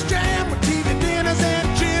coolerator was jammed with TV dinners and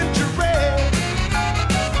ginger ale.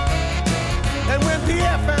 And when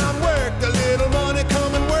Pierre found work, the little money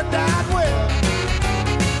coming worked out well.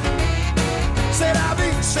 Said I be,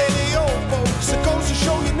 say the old folks, it goes to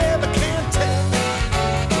show you never can tell.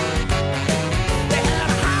 They had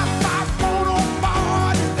a high-five photo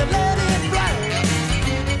party, they let it blast.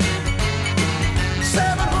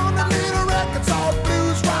 700 little records, all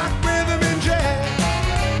blues, rock, rhythm, and jazz.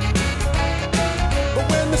 But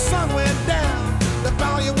when the sun went down,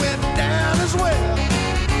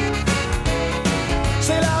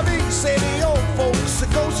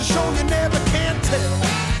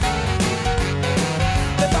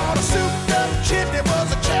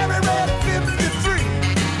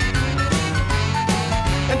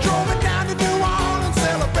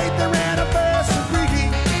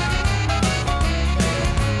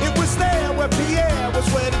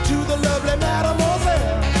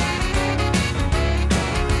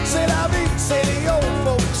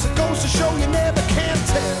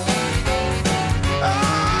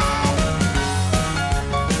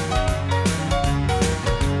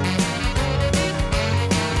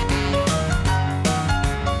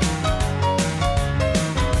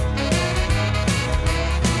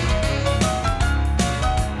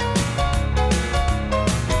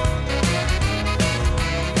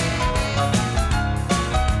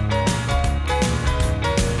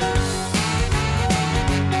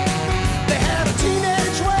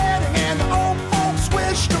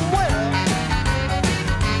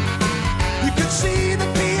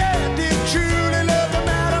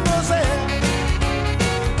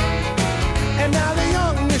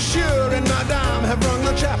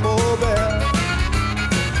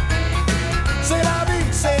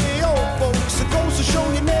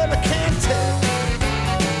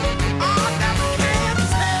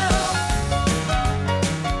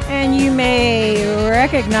 may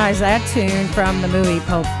recognize that tune from the movie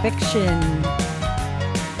Pulp Fiction.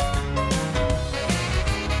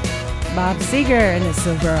 Bob Seger and the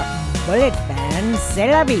Silver Bullet Band, C'est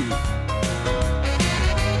la vie.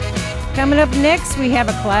 Coming up next, we have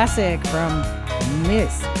a classic from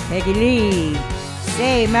Miss Peggy Lee,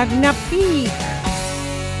 C'est magnifique.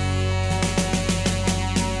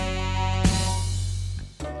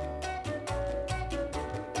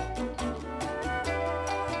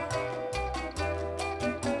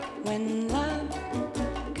 When love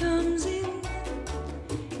comes in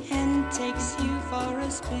and takes you for a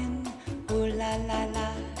spin, oh la la la,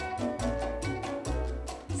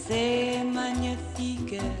 c'est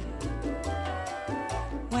magnifique.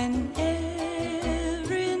 When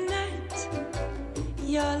every night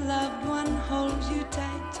your loved one holds you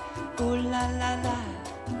tight, oh la la la,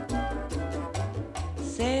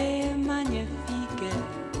 c'est magnifique.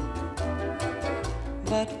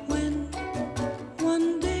 But when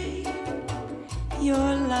one day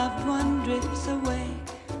your loved one drifts away,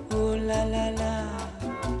 oh la la la,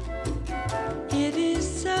 it is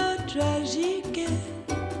so tragique.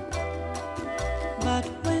 But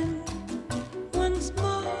when once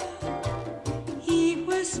more he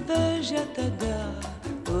whispers je t'adore,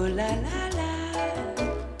 oh la la la,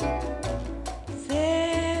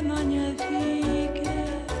 c'est magnifique.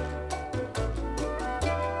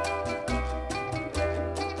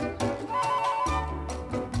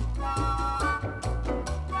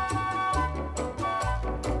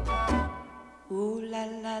 Oh la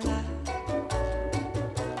la la,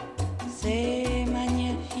 c'est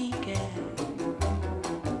magnifique.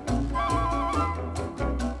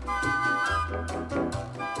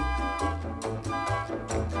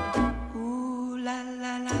 Ooh la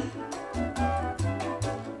la la,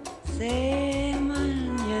 c'est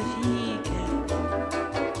magnifique.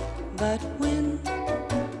 But when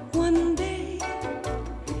one day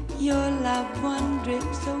your loved one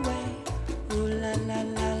drifts away, ooh la la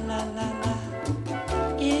la la la la,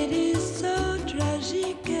 it is so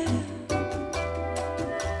tragique.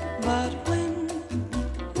 But when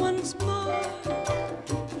once more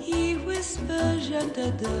he whispers je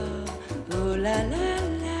t'adore, oh la la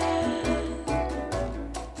la,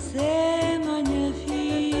 c'est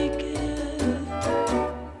magnifique.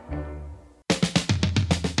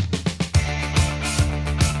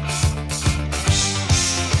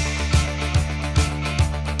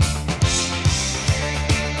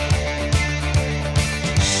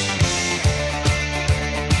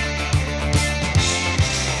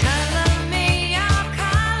 Color me your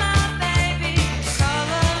color, baby.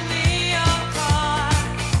 Color me your color.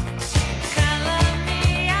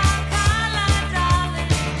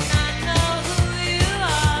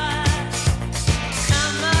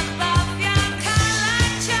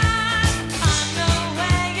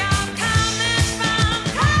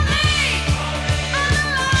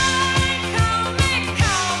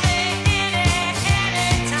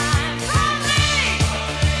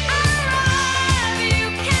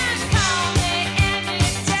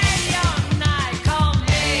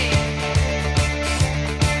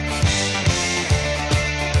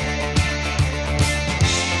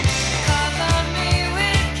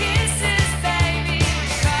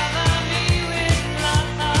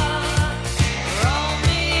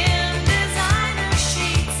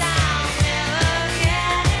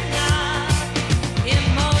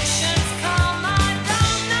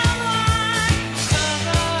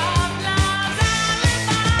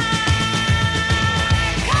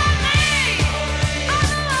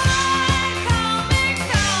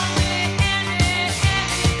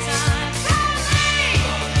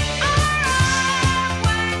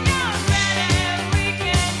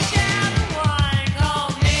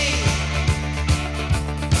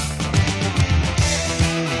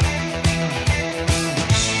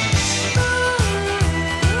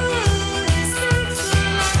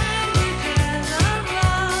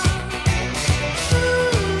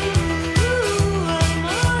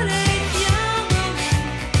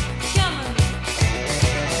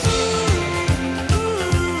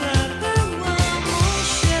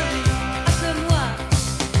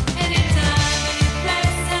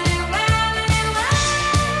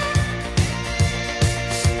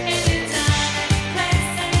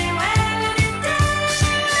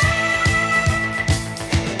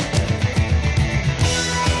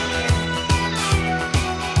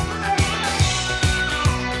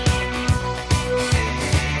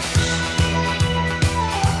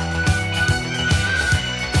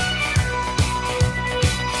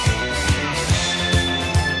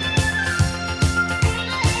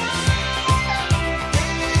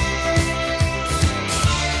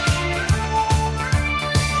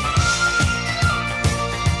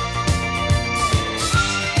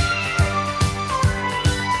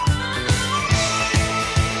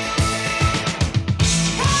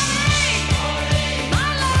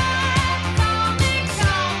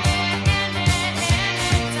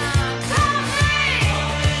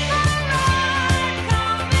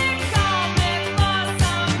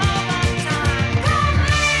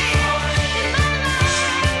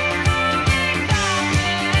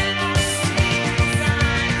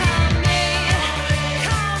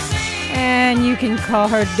 call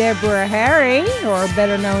her Deborah Harry, or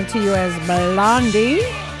better known to you as Blondie.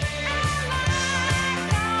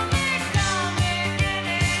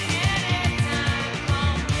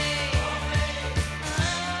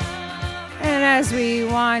 And as we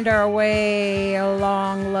wind our way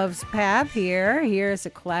along Love's Path here's a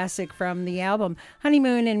classic from the album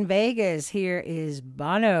Honeymoon in Vegas. Here is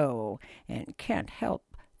Bono and Can't Help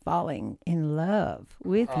Falling in Love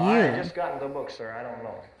with You. I just gotten the book, sir. I don't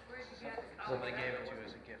know. Somebody gave it to you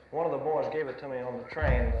as a gift. One of the boys gave it to me on the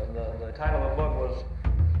train. The title of the book was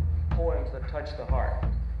Poems That Touch the Heart.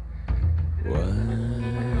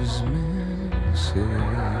 Wise men say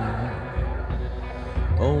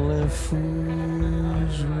only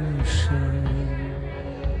fools will shame,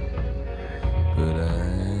 but I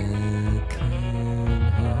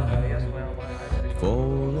can't help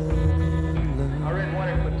falling in love. I read one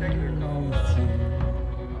in particular called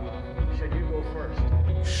Should You Go First?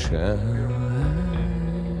 Shall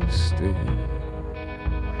I stay?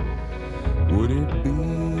 Would it be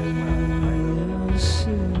a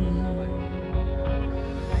sin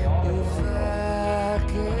if I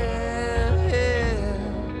can't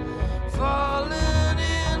help falling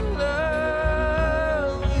in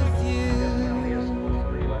love with you?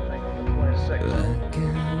 Like a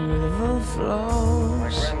river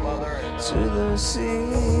flows to the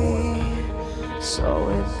sea, so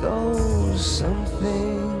it goes. Some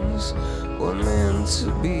things were meant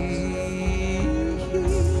to be.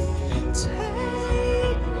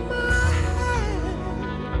 Take my hand,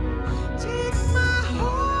 take my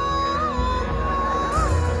whole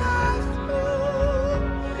life through.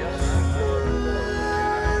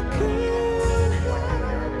 I can't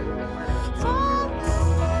help falling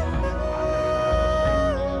in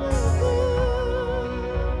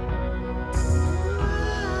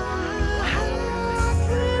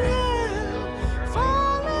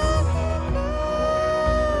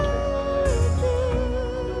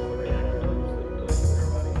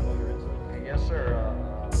Yes, sir.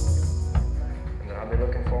 And I'll be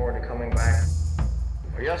looking forward to coming back.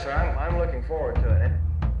 Yes, sir. I'm looking forward to it.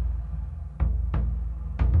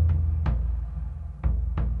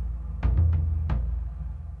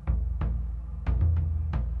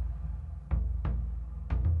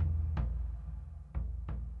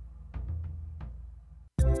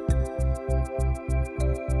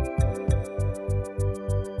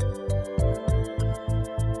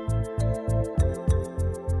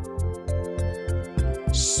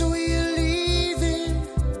 So you're leaving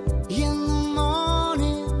in the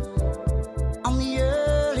morning on the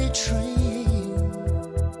early train.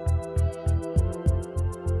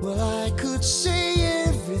 Well, I could say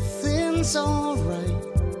everything's alright,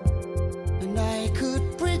 and I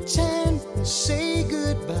could pretend and say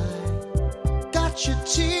goodbye. Got your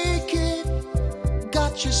ticket,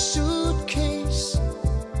 got your suitcase,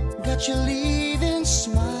 got your leaving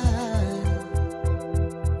smile.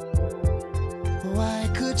 I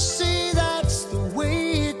could say that's the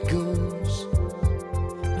way it goes,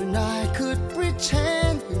 and I could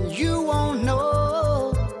pretend you won't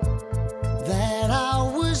know that I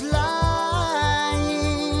was lying.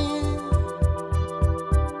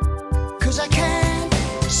 'Cause I can't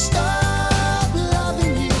stop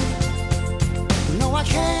loving you. No, I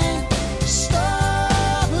can't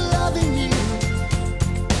stop loving you.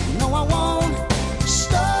 No, I won't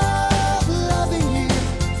stop loving you.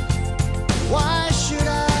 Why should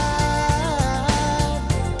I?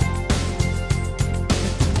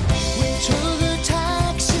 We took a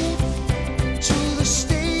taxi to the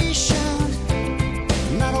station,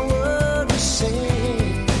 not a word was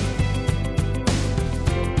said,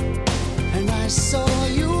 and I saw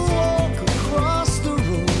you walk across the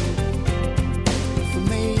road for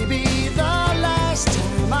maybe the last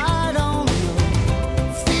time. I don't know,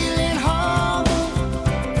 feeling horrible,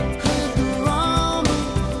 heard the rumble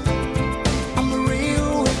on the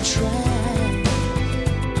railway track,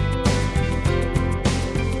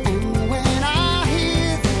 and when I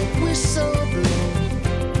hear the whistle blow,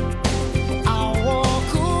 I'll walk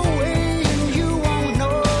away and you won't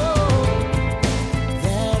know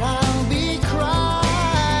that I'll be crying.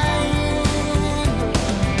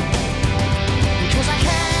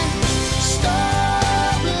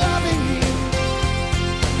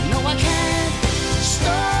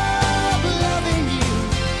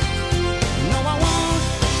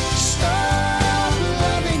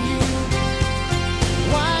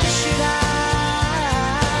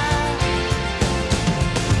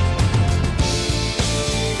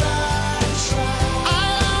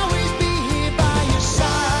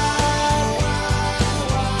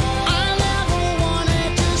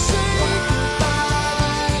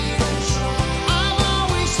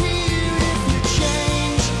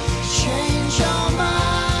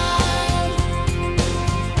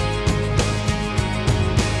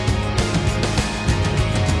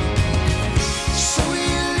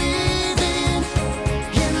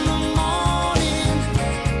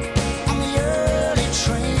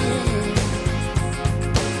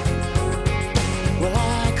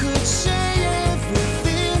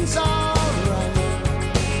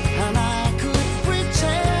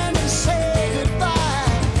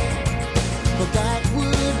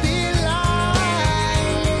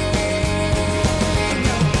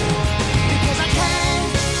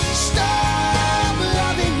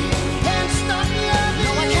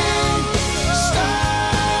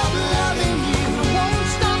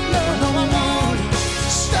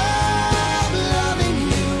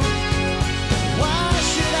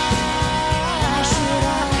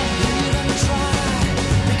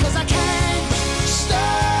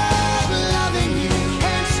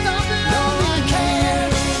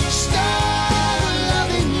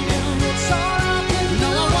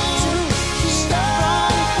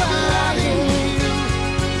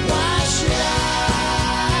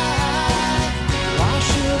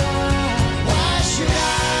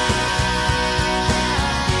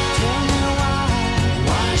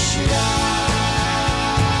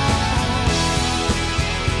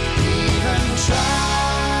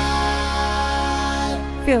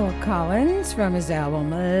 Phil Collins from his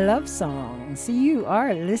album Love Songs. You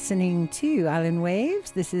are listening to Island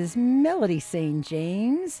Waves. This is Melody St.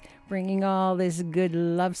 James bringing all this good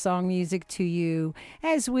love song music to you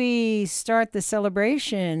as we start the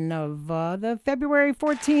celebration of the February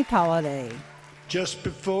 14th holiday. Just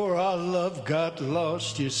before our love got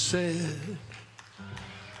lost, you said,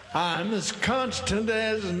 I'm as constant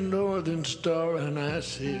as a northern star. And I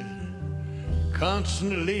said,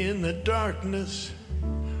 constantly in the darkness,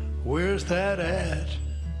 where's that at?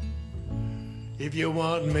 If you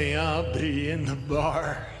want me, I'll be in the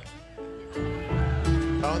bar,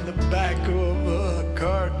 on the back of a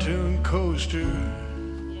cartoon coaster,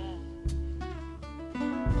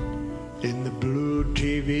 in the blue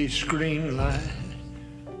TV screen light.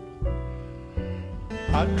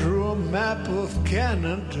 I drew a map of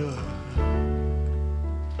Canada,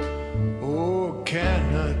 oh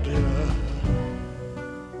Canada,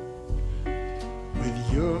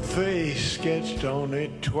 with your face sketched on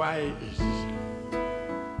it twice.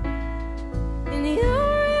 And you're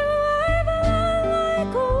alive like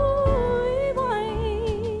holy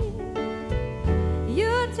wine.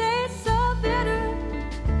 You taste so bitter,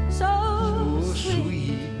 so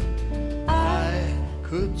sweet. I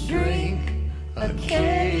could drink a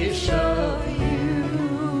case of you,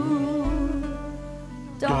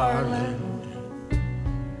 darling,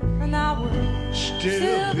 and I would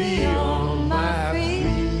still be on my feet.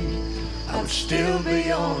 I would still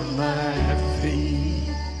be on my feet.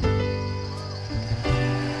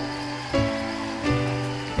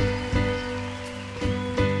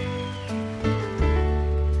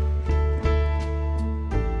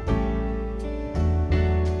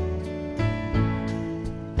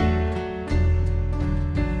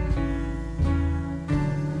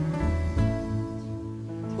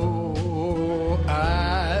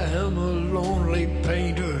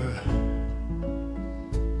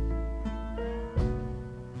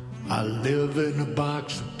 In a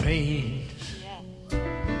box of paints,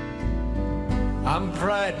 I'm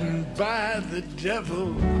frightened by the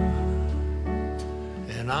devil,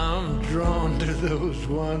 and I'm drawn to those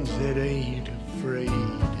ones that ain't afraid.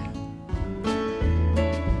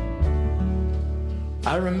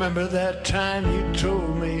 I remember that time you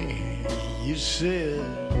told me, you said,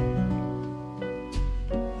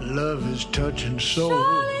 love is touch and soul.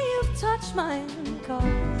 Surely you've touched mine,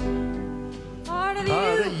 part of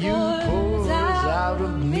you pours out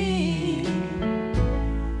of me.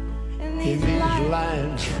 In these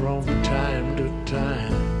lines from time to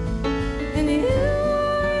time. And you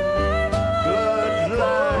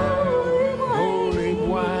bloodline, holy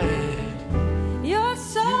wine. You're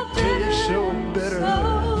so bitter, so bitter,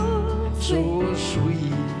 so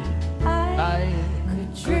sweet. I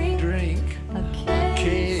could drink a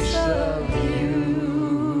case of you,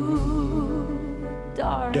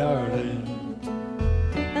 darling.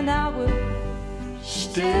 And I would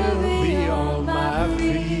still be on my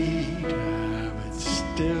feet. I would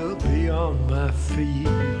still be on my feet.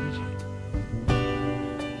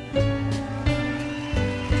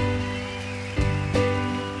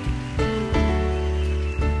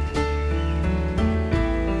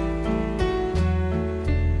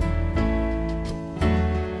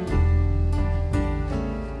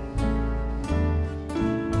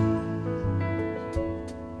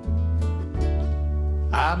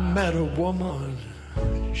 I met a woman,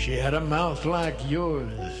 she had a mouth like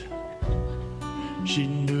yours. She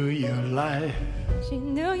knew your life. She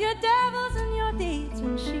knew your devils and your deeds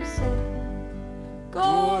when she said,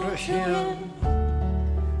 go to him,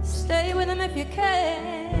 stay with him if you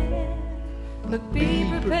can, but be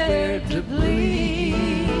prepared to bleed.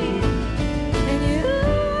 And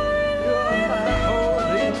you're my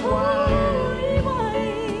holy wine.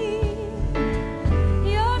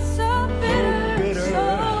 You're so bitter, so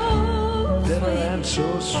bitter and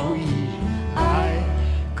so sweet. I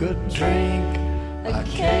could drink a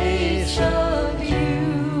case of you,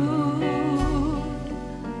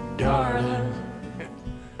 darling,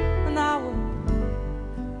 and I will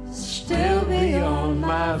still be on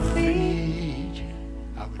my feet.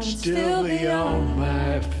 I would still be on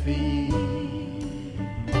my feet.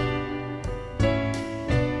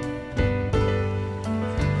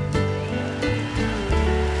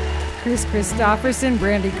 Chris Christopherson,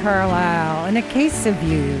 Brandy Carlisle, and A Case of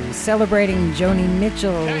You, celebrating Joni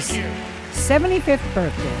Mitchell's 75th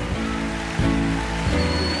birthday.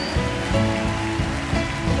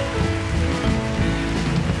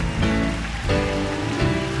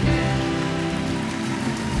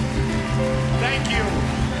 Thank you.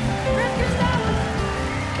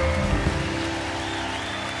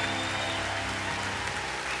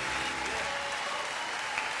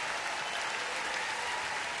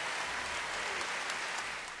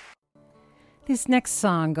 This next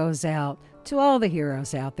song goes out to all the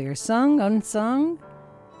heroes out there, sung, unsung,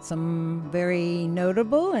 some very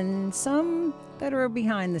notable and some that are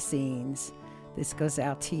behind the scenes. This goes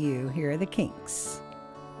out to you. Here are the Kinks.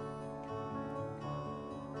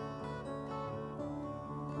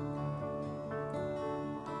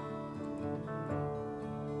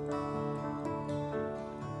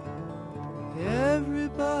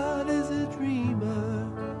 Everybody's a dreamer,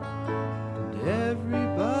 and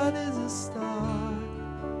everybody's a star,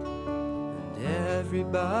 and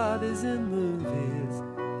everybody's in movies.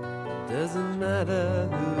 Doesn't matter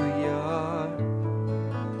who you are.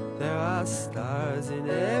 There are stars in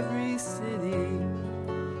every city,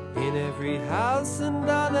 in every house and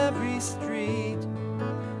on every street.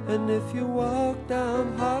 And if you walk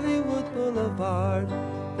down Hollywood Boulevard,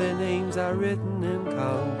 their names are written in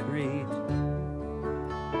concrete.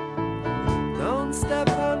 Don't step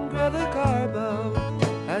on Greta Garbo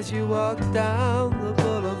as you walk down the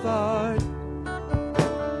boulevard.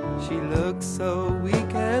 She looks so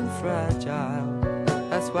weak and fragile,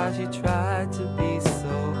 that's why she tried to be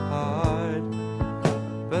so hard.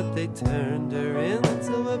 But they turned her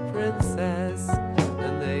into a princess,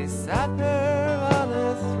 and they sat her on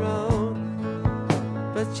a throne.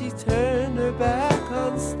 But she turned her back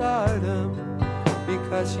on stardom,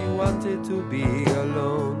 because she wanted to be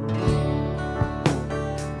alone.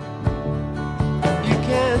 You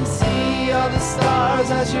can see all the stars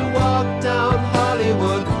as you walk down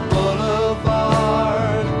Hollywood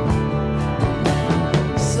Boulevard.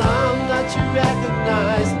 Some that you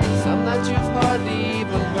recognize, some that you've hardly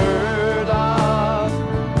even heard of.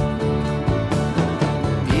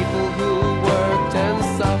 People who worked and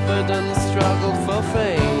suffered and struggled for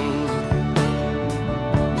fame.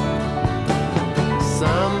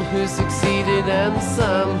 Some who succeeded and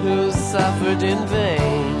some who suffered in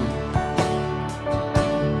vain.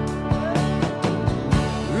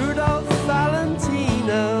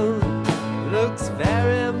 Valentino looks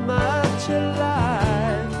very much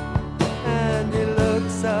alive, and he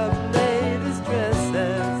looks up ladies'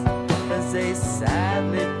 dresses as they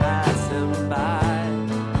sadly pass him by.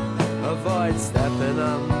 Avoid stepping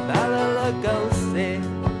on Bela Lugosi,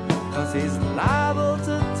 cause he's liable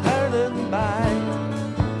to turn and bite.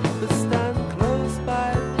 But stand close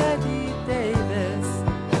by Betty Davis,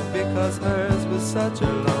 because hers was such a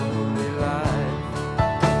lonely life.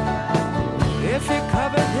 If you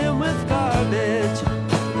covered him with garbage,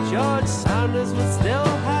 George Sanders would still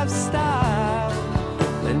have style.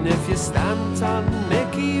 And if you stamped on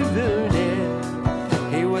Mickey Rooney,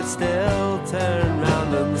 he would still turn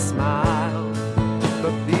round and smile.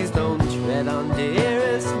 But please don't tread on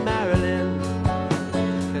dearest Marilyn,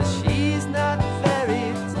 cause she's not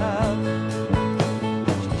very tough.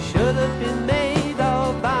 She should have been made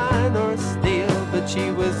of iron or steel, but she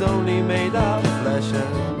was only made of flesh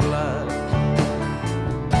and blood.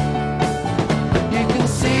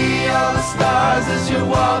 See all the stars as you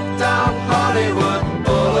walk down Hollywood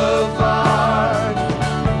Boulevard.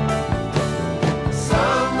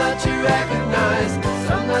 Some that you recognize,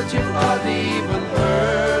 some that you've hardly even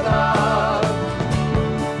heard of.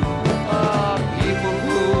 People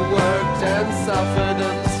who worked and suffered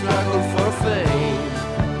and struggled for fame.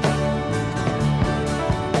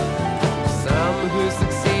 Some who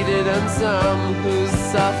succeeded and some who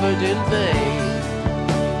suffered in vain.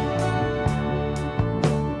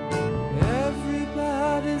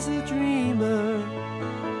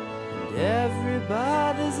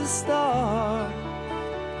 Everybody's a star,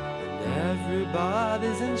 and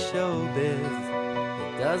everybody's in showbiz.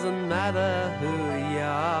 It doesn't matter who you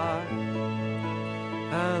are.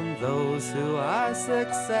 And those who are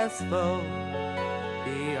successful,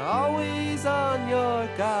 be always on your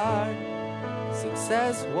guard.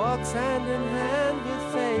 Success walks hand in hand with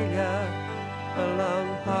failure along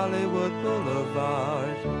Hollywood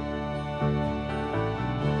Boulevard.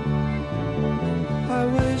 I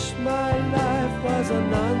wish my life was a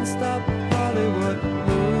non-stop Hollywood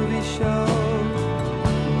movie show,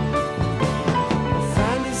 a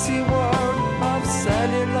fantasy world of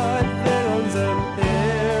celluloid villains and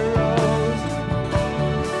heroes.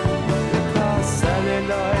 Because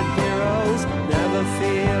celluloid heroes never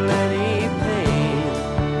feel any pain,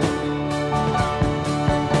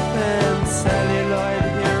 and celluloid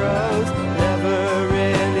heroes never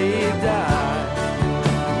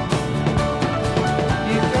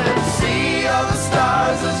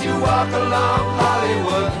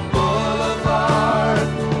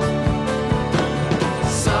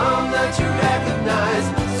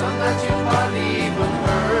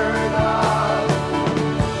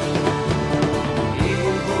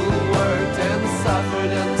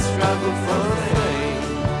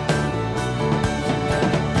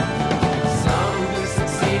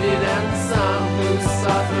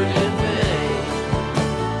suffered in vain.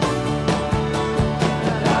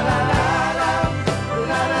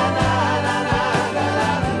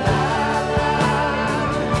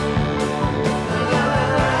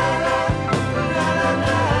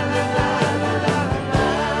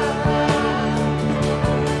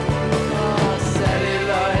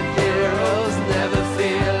 Celluloid heroes never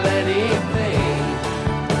feel any pain.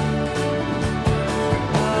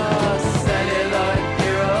 Celluloid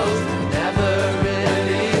heroes never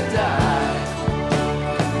really die.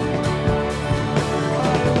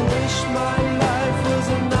 I wish my life was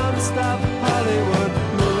a non-stop Hollywood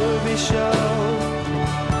movie show,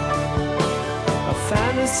 a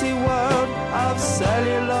fantasy world of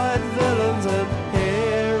celluloid villains and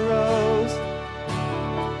heroes.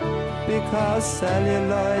 Because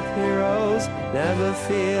celluloid heroes never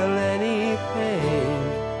feel any pain,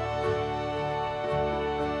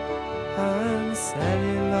 and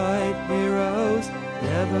celluloid heroes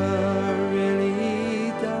never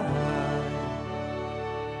really die.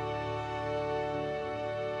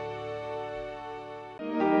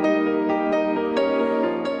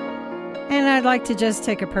 And I'd like to just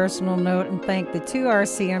take a personal note and thank the two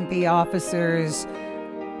RCMP officers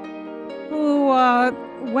who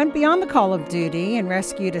went beyond the call of duty and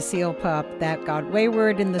rescued a seal pup that got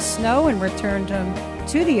wayward in the snow and returned him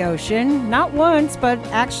to the ocean. Not once, but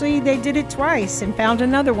actually they did it twice and found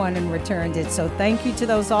another one and returned it. So thank you to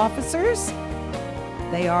those officers.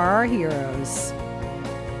 They are our heroes.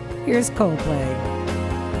 Here's Coldplay.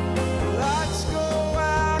 Lights go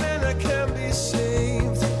out and I can't be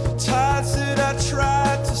saved. Tides that I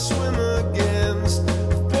tried to swim against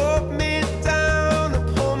brought me down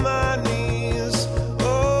upon my knees.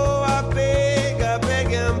 Oh, I beg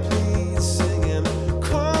and plead, singing,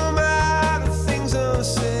 come out of things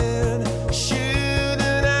unsaid. Shoot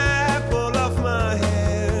an apple off my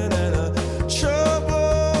head, and a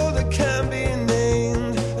trouble that can't be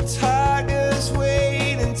named. A tiger's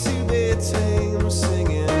waiting to be tamed.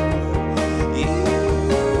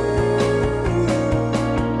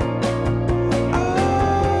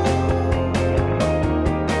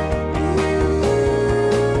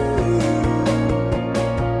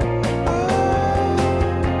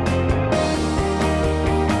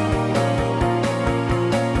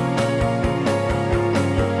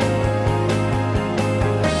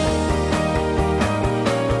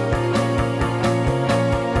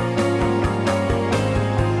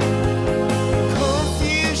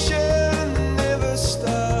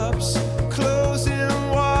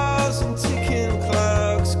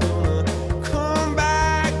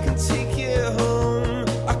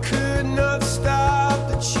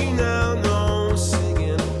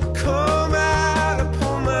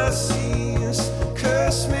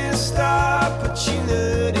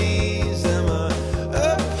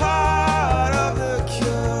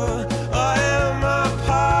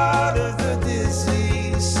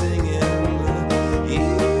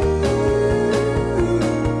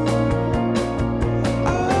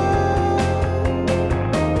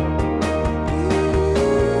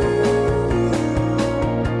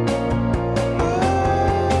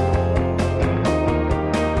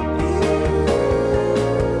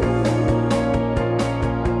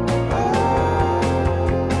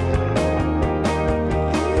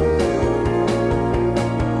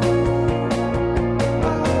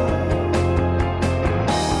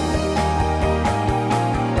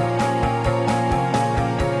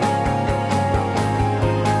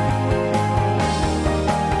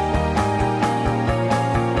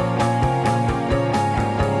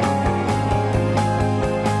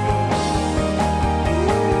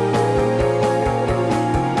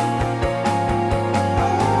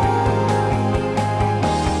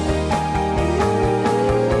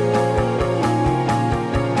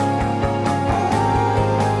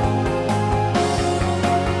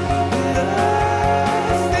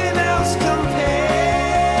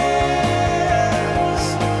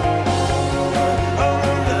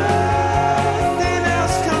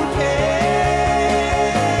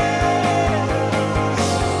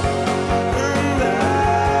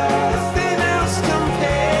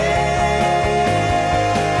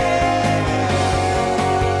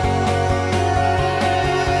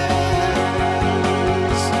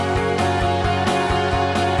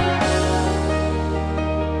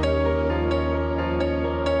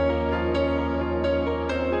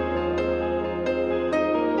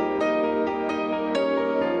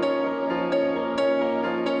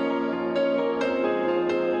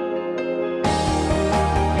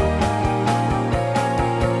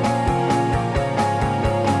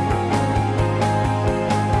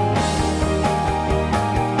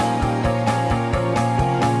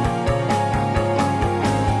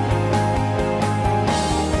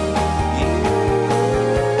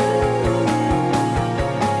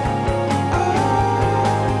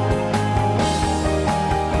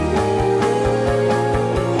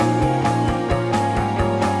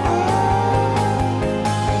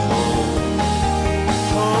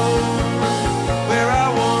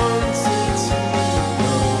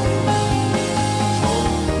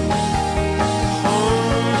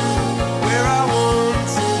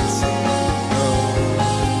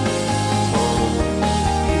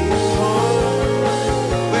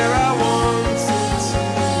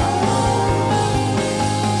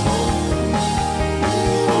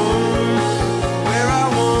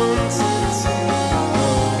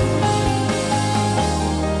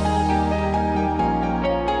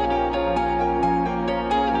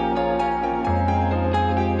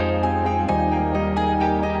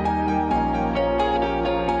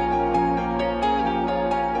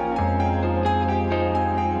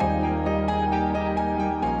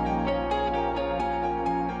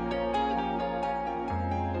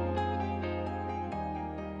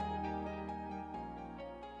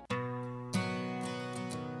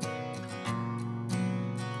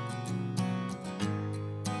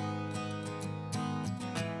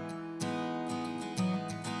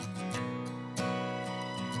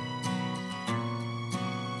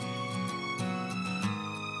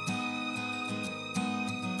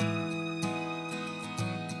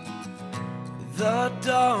 The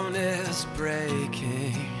dawn is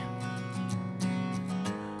breaking,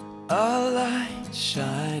 a light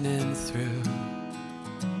shining through.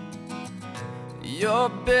 You're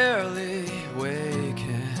barely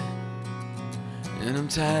waking, and I'm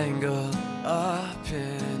tangled up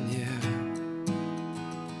in you.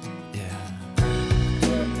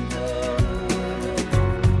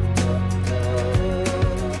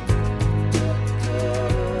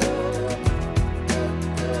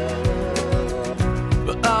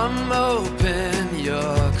 I'm open,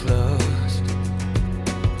 you're closed.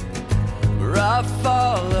 Where I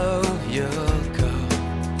follow, you'll go.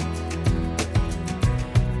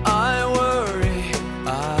 I worry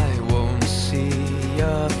I won't see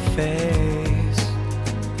your face.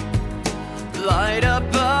 Light up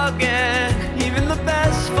again, even the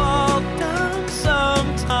best fall down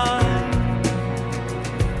sometime.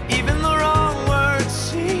 Even the wrong words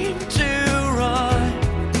seem to rhyme.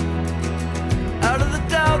 Out of the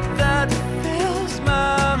doubt that fills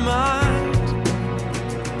my mind,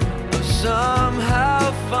 I'll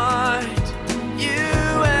somehow find you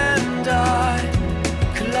and I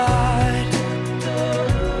collide.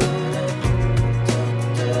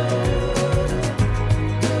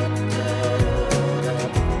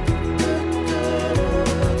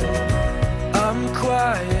 I'm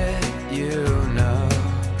quiet, you know.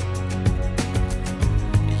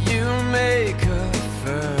 You make a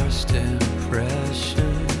first impression.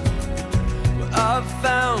 I've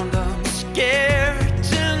found I'm scared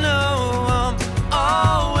to know I'm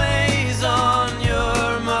always on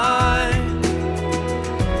your mind.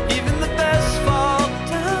 Even the best fall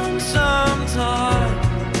down sometime.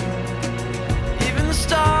 Even the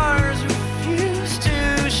stars refuse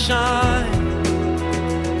to shine.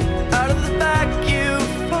 Out of the back you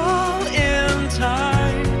fall in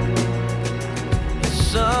time. You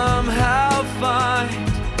somehow find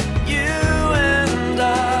you and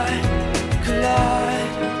I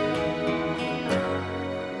collide.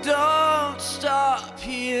 Don't stop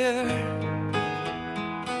here.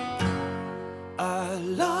 I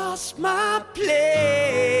lost my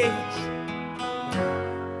place.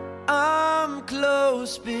 I'm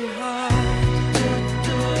close behind.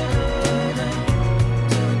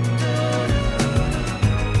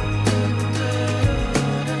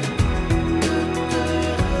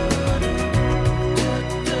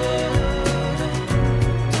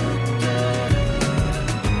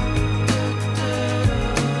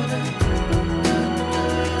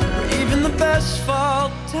 Even the best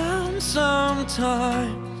fall down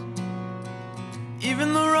sometimes.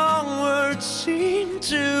 Even the wrong words seem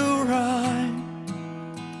to rhyme.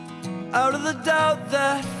 Out of the doubt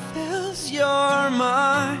that fills your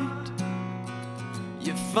mind,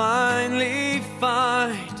 you finally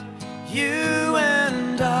find you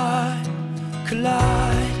and I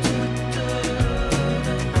collide.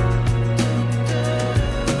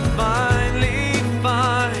 Finally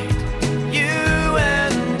find you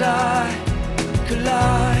and I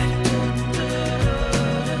collide.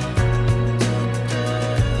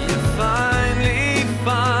 You finally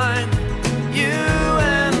find you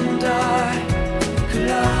and I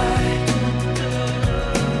collide.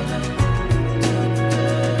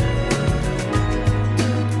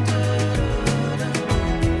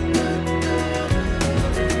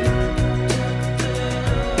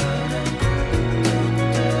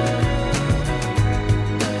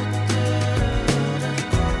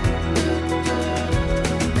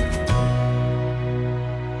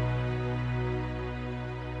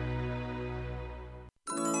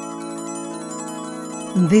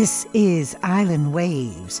 This is Island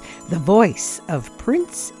Waves, the voice of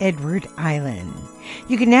Prince Edward Island.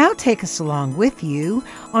 You can now take us along with you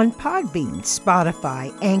on Podbean,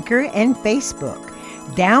 Spotify, Anchor, and Facebook.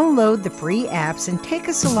 Download the free apps and take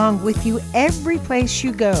us along with you every place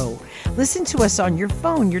you go. Listen to us on your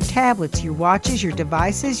phone, your tablets, your watches, your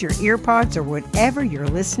devices, your earpods, or whatever your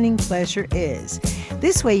listening pleasure is.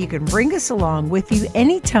 This way you can bring us along with you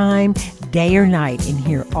anytime, day or night, and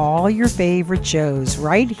hear all your favorite shows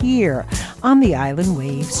right here on the Island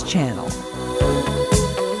Waves channel.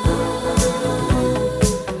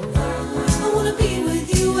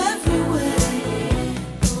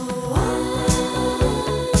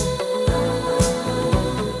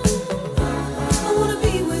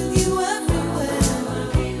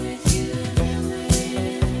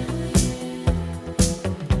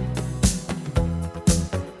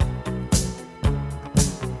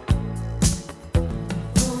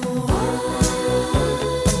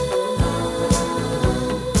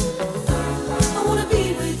 I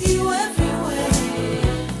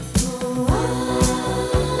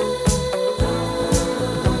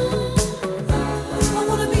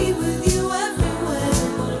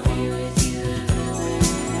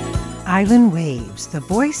Island Waves, the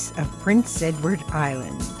voice of Prince Edward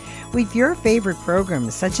Island, with your favorite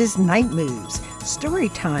programs such as Night Moves, Story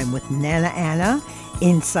Time with Nana Anna,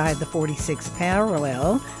 Inside the 46th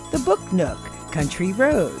Parallel, The Book Nook, Country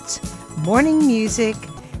Roads, Morning Music,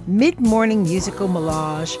 Mid-Morning Musical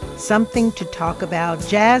Melange, Something to Talk About,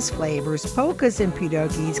 Jazz Flavors, Polkas and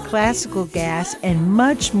Pierogies, Classical Gas, and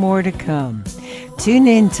much more to come. Tune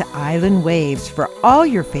in to Island Waves for all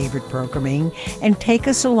your favorite programming and take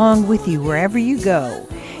us along with you wherever you go.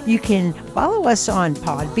 You can follow us on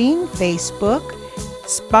Podbean, Facebook,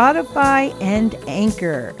 Spotify, and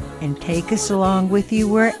Anchor, and take us along with you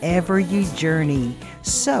wherever you journey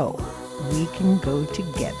so we can go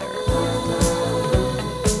together.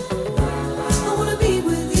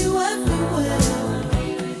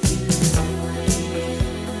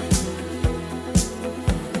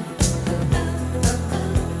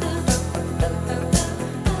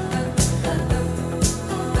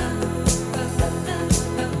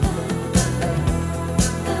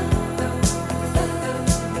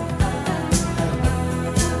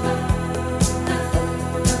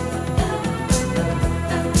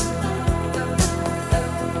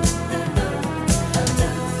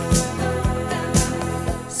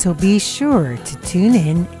 So be sure to tune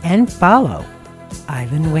in and follow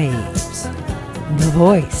Island Waves, the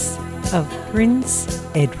voice of Prince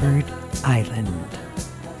Edward Island.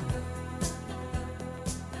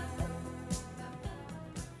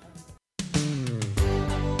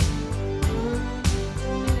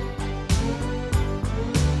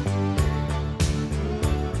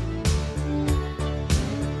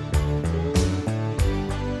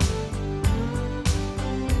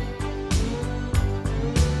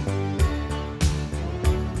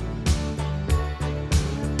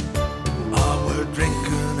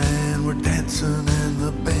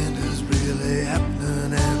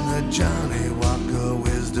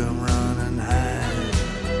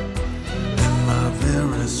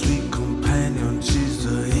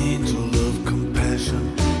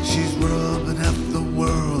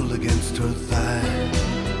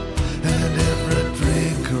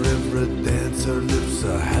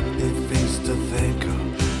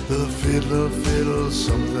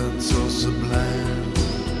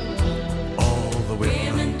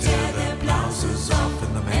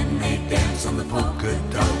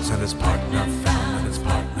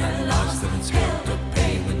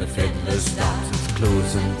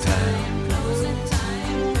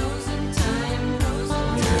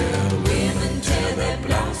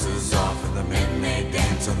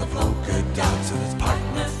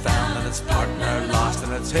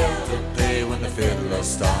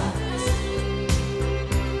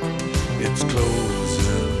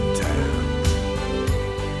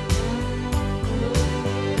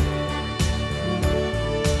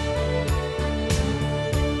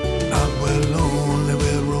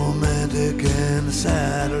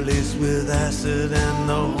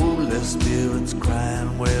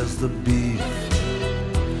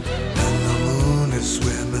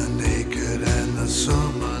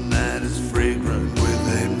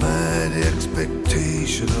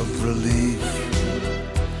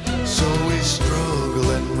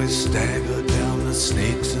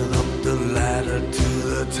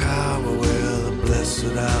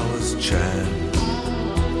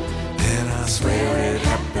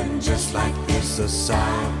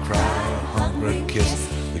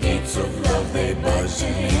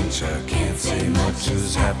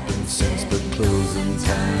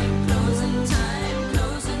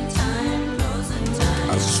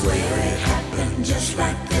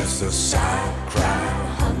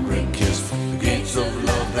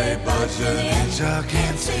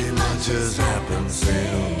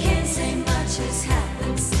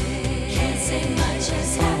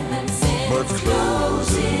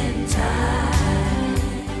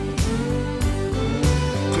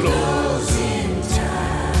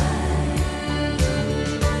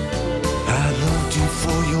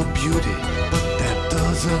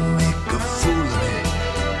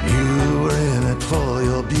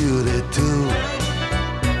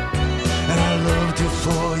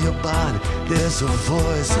 There's a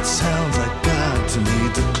voice that sounds like God to me,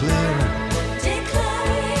 declaring,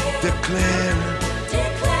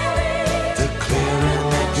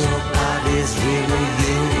 that your body's really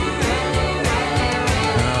you.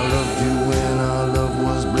 And I loved you when our love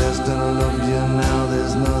was blessed, and I love you now.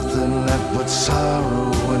 There's nothing left but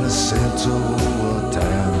sorrow in the center of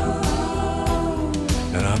time.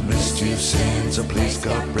 And I missed you since a place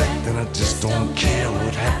got wrecked, and I just don't care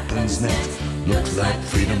what happens next. Looks like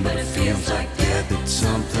freedom, but it feels like death. It's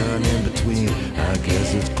something in between. I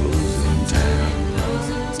guess it's closing time.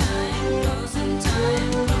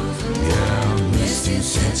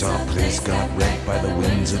 Cause our place got wrecked by the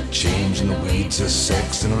winds of change and the weeds of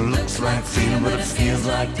sex. And it looks like freedom, but it feels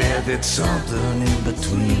like death. It's something in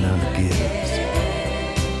between our gifts.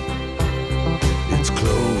 It's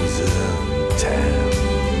closing time.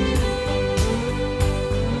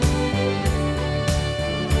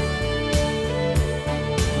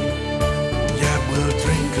 Yeah, we're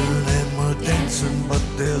drinking and we're dancing, but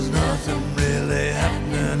there's nothing really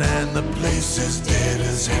happening. And the place is dead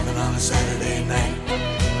as heaven on a Saturday night.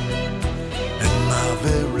 And my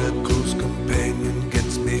very close companion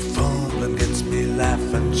gets me fumbling, gets me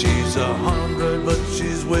laughing. She's 100, but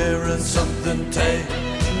she's wearing something tight.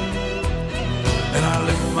 And I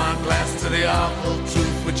lift my glass to the awful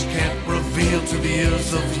truth, which you can't reveal to the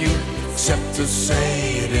ears of youth, except to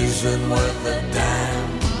say it isn't worth a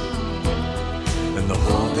dime. And the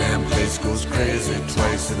whole damn place goes crazy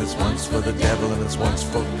twice, and it's once for the devil and it's once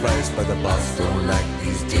for Christ. By the boss don't like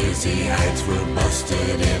these dizzy heights. We're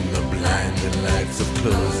busted in the blinding lights of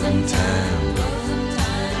closing time.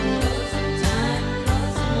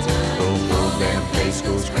 The whole damn place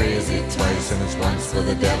goes crazy twice, and it's once for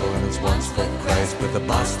the devil and it's once for Christ. But the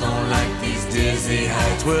boss don't like these dizzy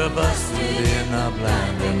heights. We're busted in the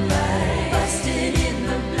blinding lights. Busted in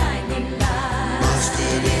the blinding light.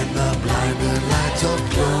 Busted in the blinding lights of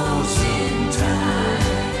closing time.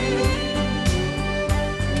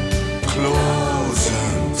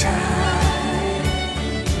 Closing time.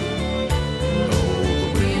 Oh, the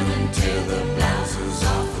women tear their blouses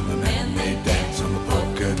off, and the men they dance on the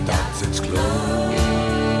polka dots. It's closing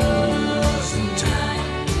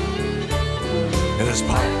time. And his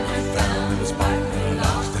partner found, and his partner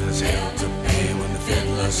lost, and his hell to pay when the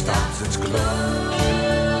fiddler stops. It's closing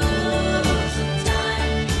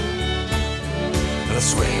time. And I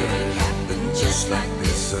swear it happened just like this.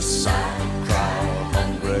 A silent cry of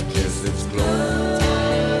hungry kiss. It's closing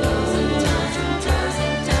time.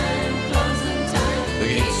 The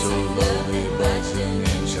gate's so low they budge an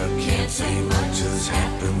inch. I can't say much has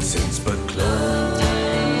happened since, but closing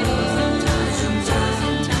time.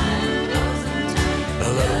 I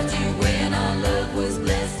loved you when our love was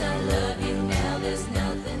blessed. I love you now. There's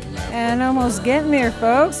nothing left. And almost getting there,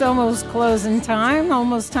 folks. Almost closing time.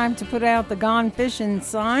 Almost time to put out the gone fishing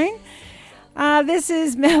sign. This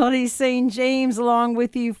is Melody St. James along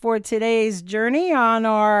with you for today's journey on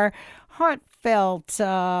our heartfelt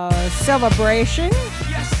celebration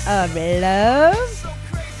of love.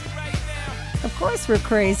 Of course, we're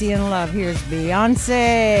crazy in love. Here's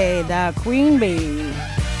Beyonce, the Queen Bee.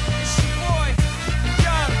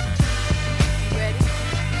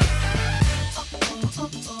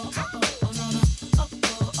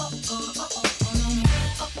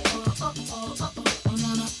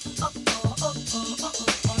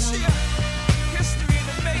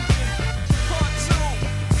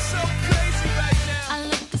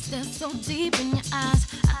 So deep in your eyes,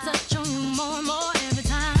 I touch on you more and more every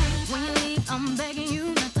time. When you leave, I'm begging you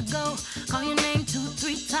not to go. Call your name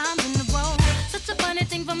 2-3 times in a row. Such a funny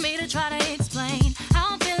thing for me to try to explain. How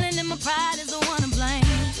I'm feeling and my pride is the one to blame.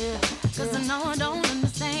 Cause I know I don't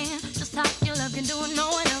understand just how your love can do it, no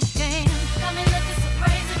one else can. Got me looking so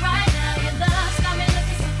crazy right now. Your love's got me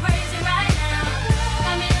looking so crazy right now.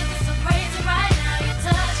 Got me looking so crazy right now. Your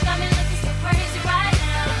touch got me looking so crazy right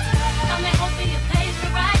now. Got me hoping you page me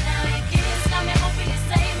right now. Got me hoping you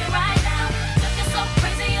save me right now. Looking so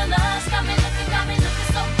crazy, your love. Got me looking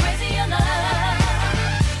so crazy, your love.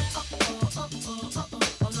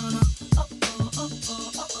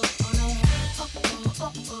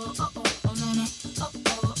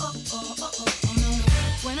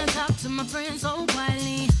 When I talk to my friends so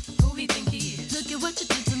quietly, who we think he is? Look at what you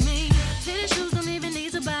did to me. Fitted shoes don't even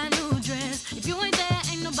need to buy a new dress. If you ain't there,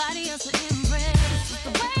 ain't nobody else to impress. It's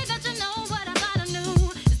the way that you know what I thought I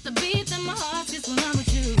knew. It's the beat that my heart gets when I'm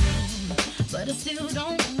with you. But I still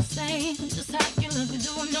don't understand just how you look and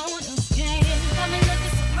do what no one else can. Got me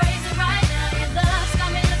looking so crazy right now. Your love's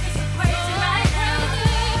got me looking so crazy right now.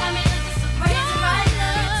 Got me looking so crazy right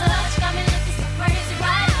now. Your touch got me looking so crazy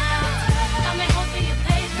right now. Got me hoping you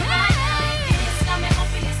page me right now. Your kiss got me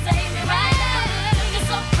hoping you save me right now. Looking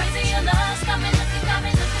so crazy, your love's got me looking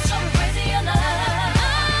so crazy, your love.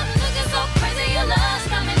 Looking so crazy, your love's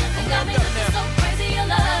got me looking so crazy, your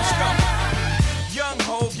love. Young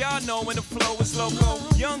Hov, y'all know when the flow is loco.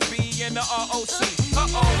 Young B and the ROC.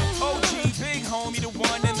 OG, big homie, the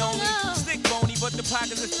one and only. Stick bony, but the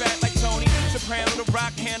pockets is fat like Tony. Soprano, the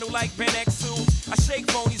rock handle like Ben X2. I shake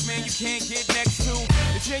phonies, man, you can't get next to.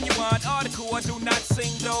 The genuine article, I do not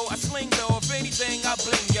sing though. I sling though, if anything, I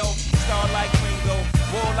bling yo. Star like Ringo,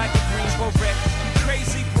 war like a Greensboro wreck. You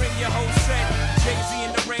crazy, bring your whole set. Jay-Z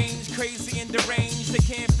in the range, crazy in the range. They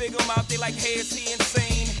can't figure him out, they like, hey, is he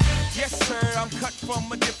insane? Yes, sir, I'm cut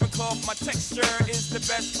from a different cloth. My texture is the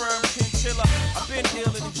best firm chinchilla. I've been iller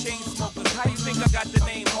than chain smokers. How you think I got the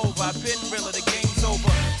name over? I've been realer, the game's over.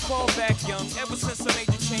 Fall back young, ever since I made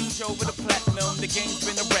the change over to platinum, the game's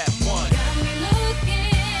been a rap one. Got me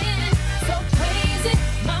looking so crazy,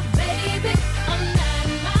 my baby. I'm not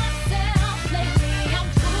myself lately. I'm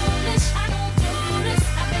foolish. I don't do this.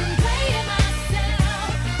 I've been playing myself,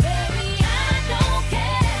 baby. I don't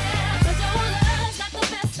care, 'cause your love's not the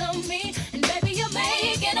best of me, and baby you're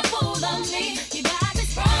making a fool of me. You got me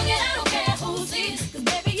sprung, and I don't care who sees, 'cause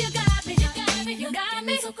baby you got me, you got me, you got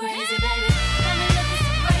me so crazy, baby. Got me looking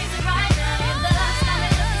so crazy right now. Your love's got me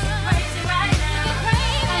looking so crazy right now. You're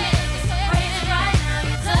crazy. Got me looking so crazy right now.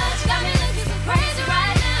 Your touch got me looking so crazy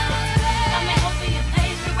right now. Got me hoping you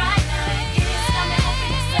please me right now. Your kiss got me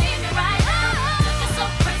hoping you save me right now. Looking so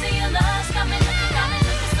crazy, your love's got me looking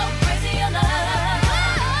so crazy, your love.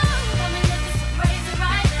 Got me looking so crazy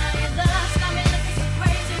right now. Your love's got me looking so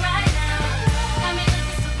crazy right now. Got me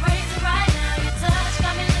looking so crazy right now. Your touch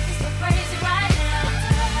got me looking so crazy right now.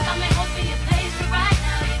 Got me hoping you please me right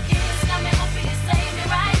now. Your kiss got me hoping you save me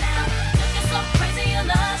right now. Looking so crazy, your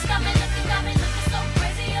love's got me looking so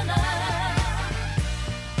crazy, your love.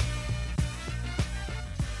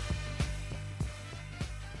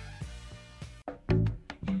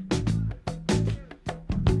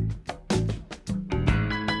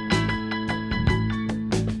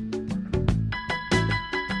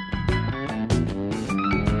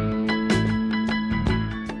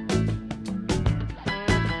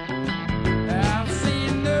 I've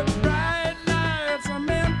seen the bright lights of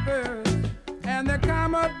Memphis and the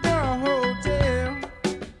Commodore Hotel,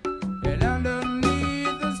 and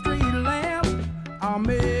underneath the street lamp I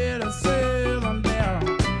made a sail on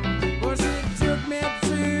down. Well, she took me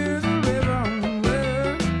to the river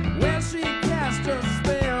where she cast her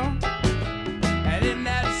spell, and in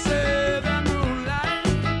that southern moonlight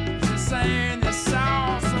she sang this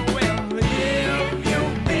song so well. If you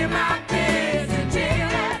be my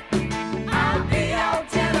passenger, I'll be your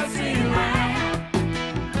Tennessee line,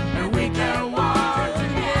 and we can walk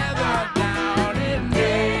together down in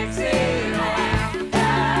Dixieland,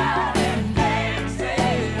 down in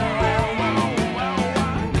Dixieland.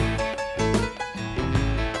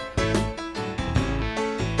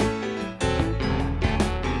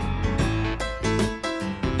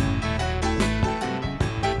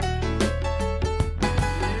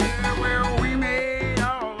 Yeah, well, we made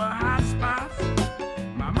all the hot spots.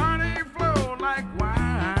 My money flowed like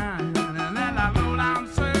wine, and then I low down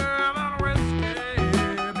southern whiskey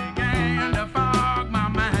began to fog my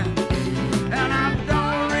mind, and I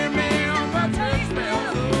don't remember just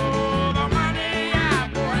spells all the money I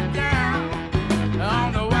put down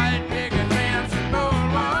on the white picket fence and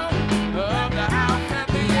boardwalk of the house at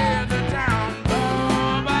the edge of town.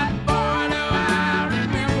 Oh, but boy, do I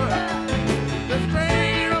remember the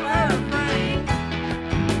strain of her frame,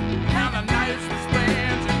 how the nights we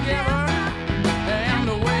spent together, and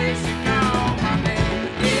the way she called my name.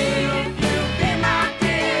 If you be my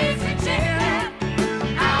Dixie chicken,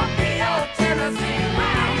 I'll be your Tennessee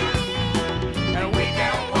line, and we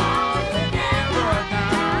can walk together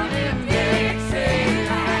down in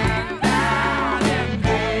Dixieland, down in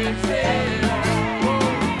Dixieland.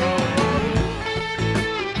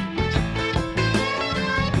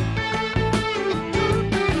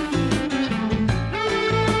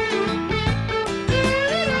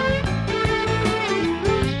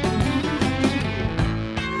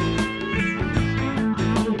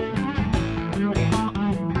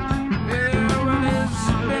 Yeah, well, it's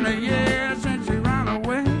been a year since you ran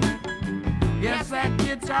away. Yes, that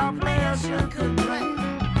guitar player sure could play.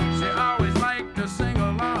 She always liked to sing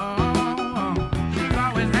along. She's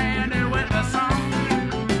always handy with the song.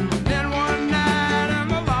 Then one night in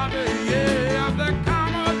the lobby, yeah, of the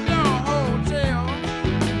Commodore Hotel,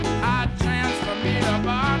 I chanced to meet a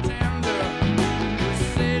bartender who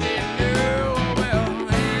said he knew her well.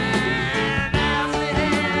 And as he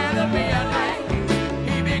handed me a drink,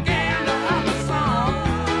 he began to hum a song,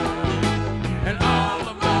 and all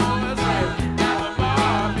the boys at the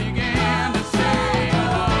bar began to sing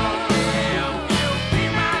along. If you be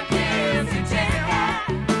my Dixie chicken,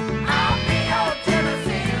 I'll be your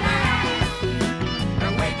Tennessee line,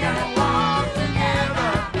 and we can walk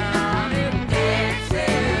together down in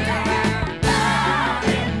Dixieland, down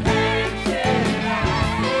in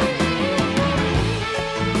Dixieland.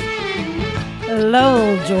 Hello,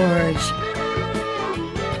 George.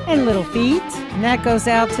 And Little Feet. And that goes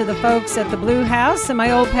out to the folks at the Blue House and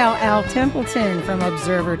my old pal Al Templeton from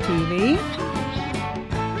Observer TV.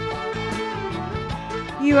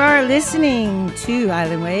 You are listening to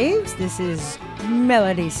Island Waves. This is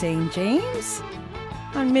Melody St. James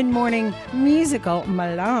on Mid-Morning Musical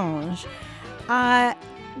Melange.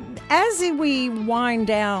 As we wind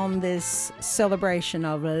down this celebration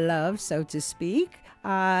of love, so to speak,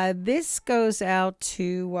 this goes out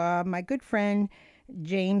to my good friend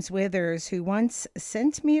James Withers, who once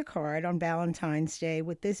sent me a card on Valentine's Day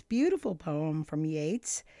with this beautiful poem from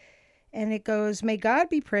Yeats. And it goes, "May God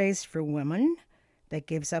be praised for woman that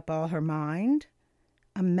gives up all her mind.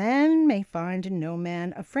 A man may find in no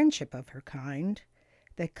man a friendship of her kind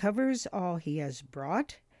that covers all he has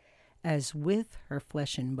brought, as with her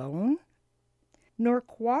flesh and bone, nor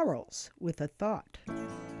quarrels with a thought,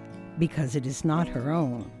 because it is not her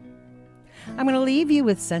own." I'm going to leave you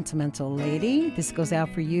with Sentimental Lady. This goes out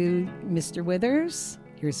for you, Mr. Withers.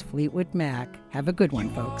 Here's Fleetwood Mac. Have a good one,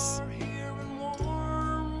 folks.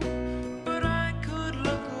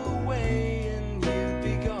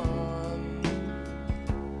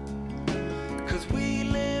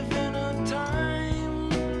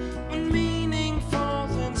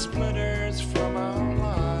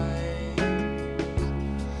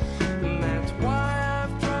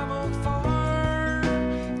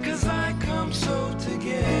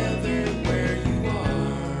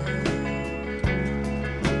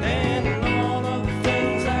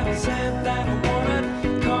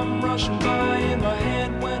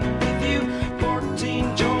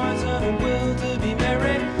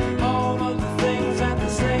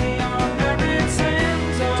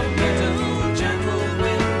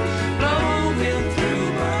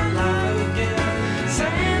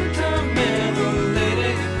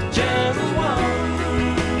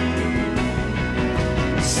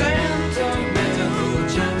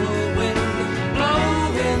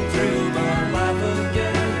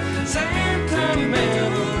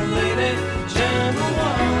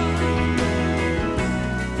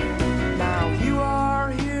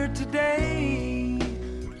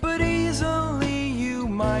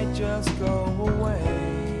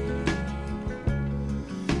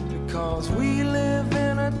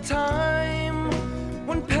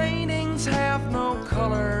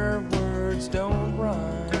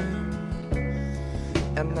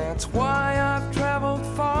 And that's why I've traveled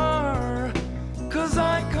far, 'cause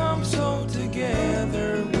I come so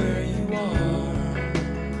together where you are.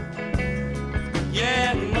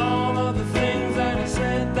 Yeah, and all of the things that I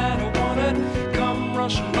said that I wanted come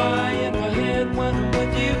rushing by in my head when I'm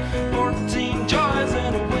with you. 14 joys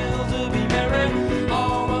and a will to be married.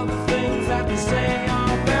 All of the things that they say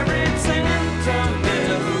are buried.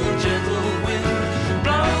 Sentimental, gentle wind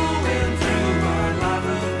blowing through my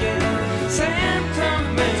life again.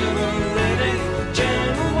 Sentimental lady,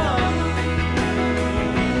 gentle one.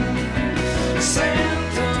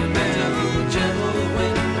 Sentimental, gentle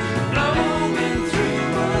wind blowing through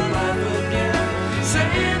my life again.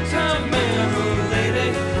 Sentimental lady,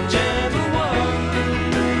 gentle one.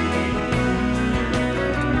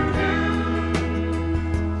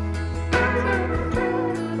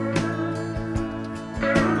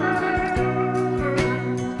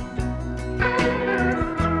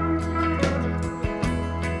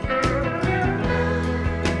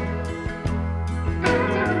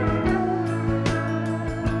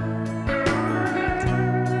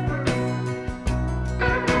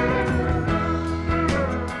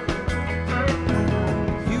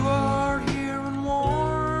 You are here and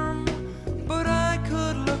warm, but I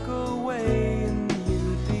could look away and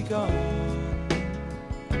you'd be gone.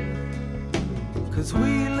 'Cause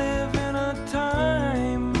we live in a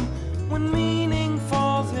time when meaning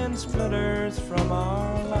falls in splinters from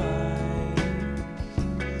our lives.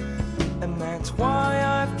 And that's why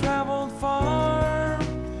I've traveled far,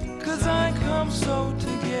 'cause I come so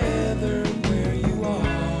together where you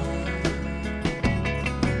are.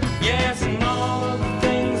 Yes, and all of the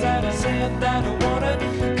things that I said that I wanted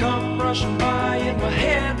come rushing by in my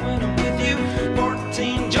head when I'm with you.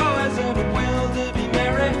 14 joys and a will to be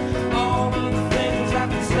married. All of the things that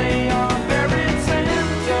they say are buried.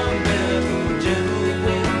 Sentimental, gentle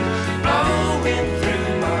wind blowing through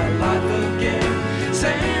my life again.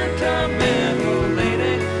 Sentimental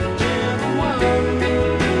lady, gentle one.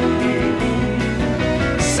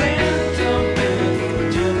 Sentimental,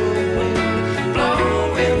 gentle wind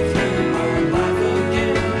blowing through my life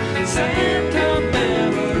again. Sentimental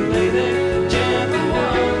lady, gentle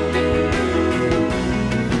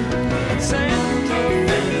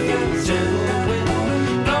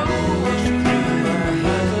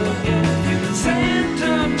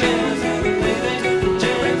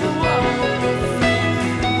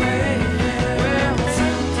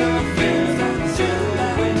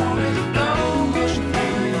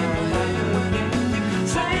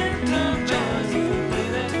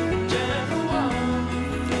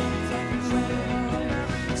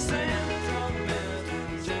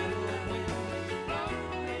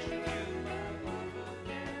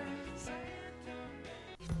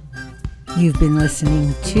You've been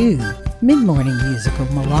listening to Mid-Morning Musical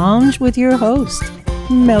Melange with your host,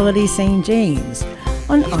 Melody St. James,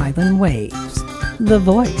 on Island Waves, the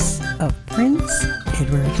voice of Prince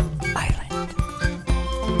Edward Island.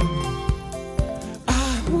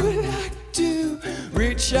 I would like to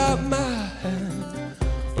reach out my hand,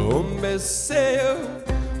 me say,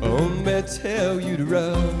 me tell you to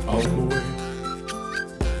run on my way,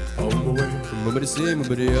 Somebody say,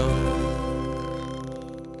 somebody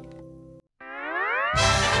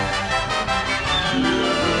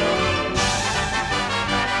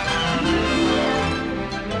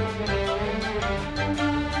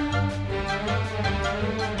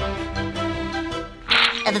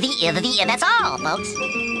that's all,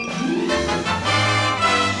 folks.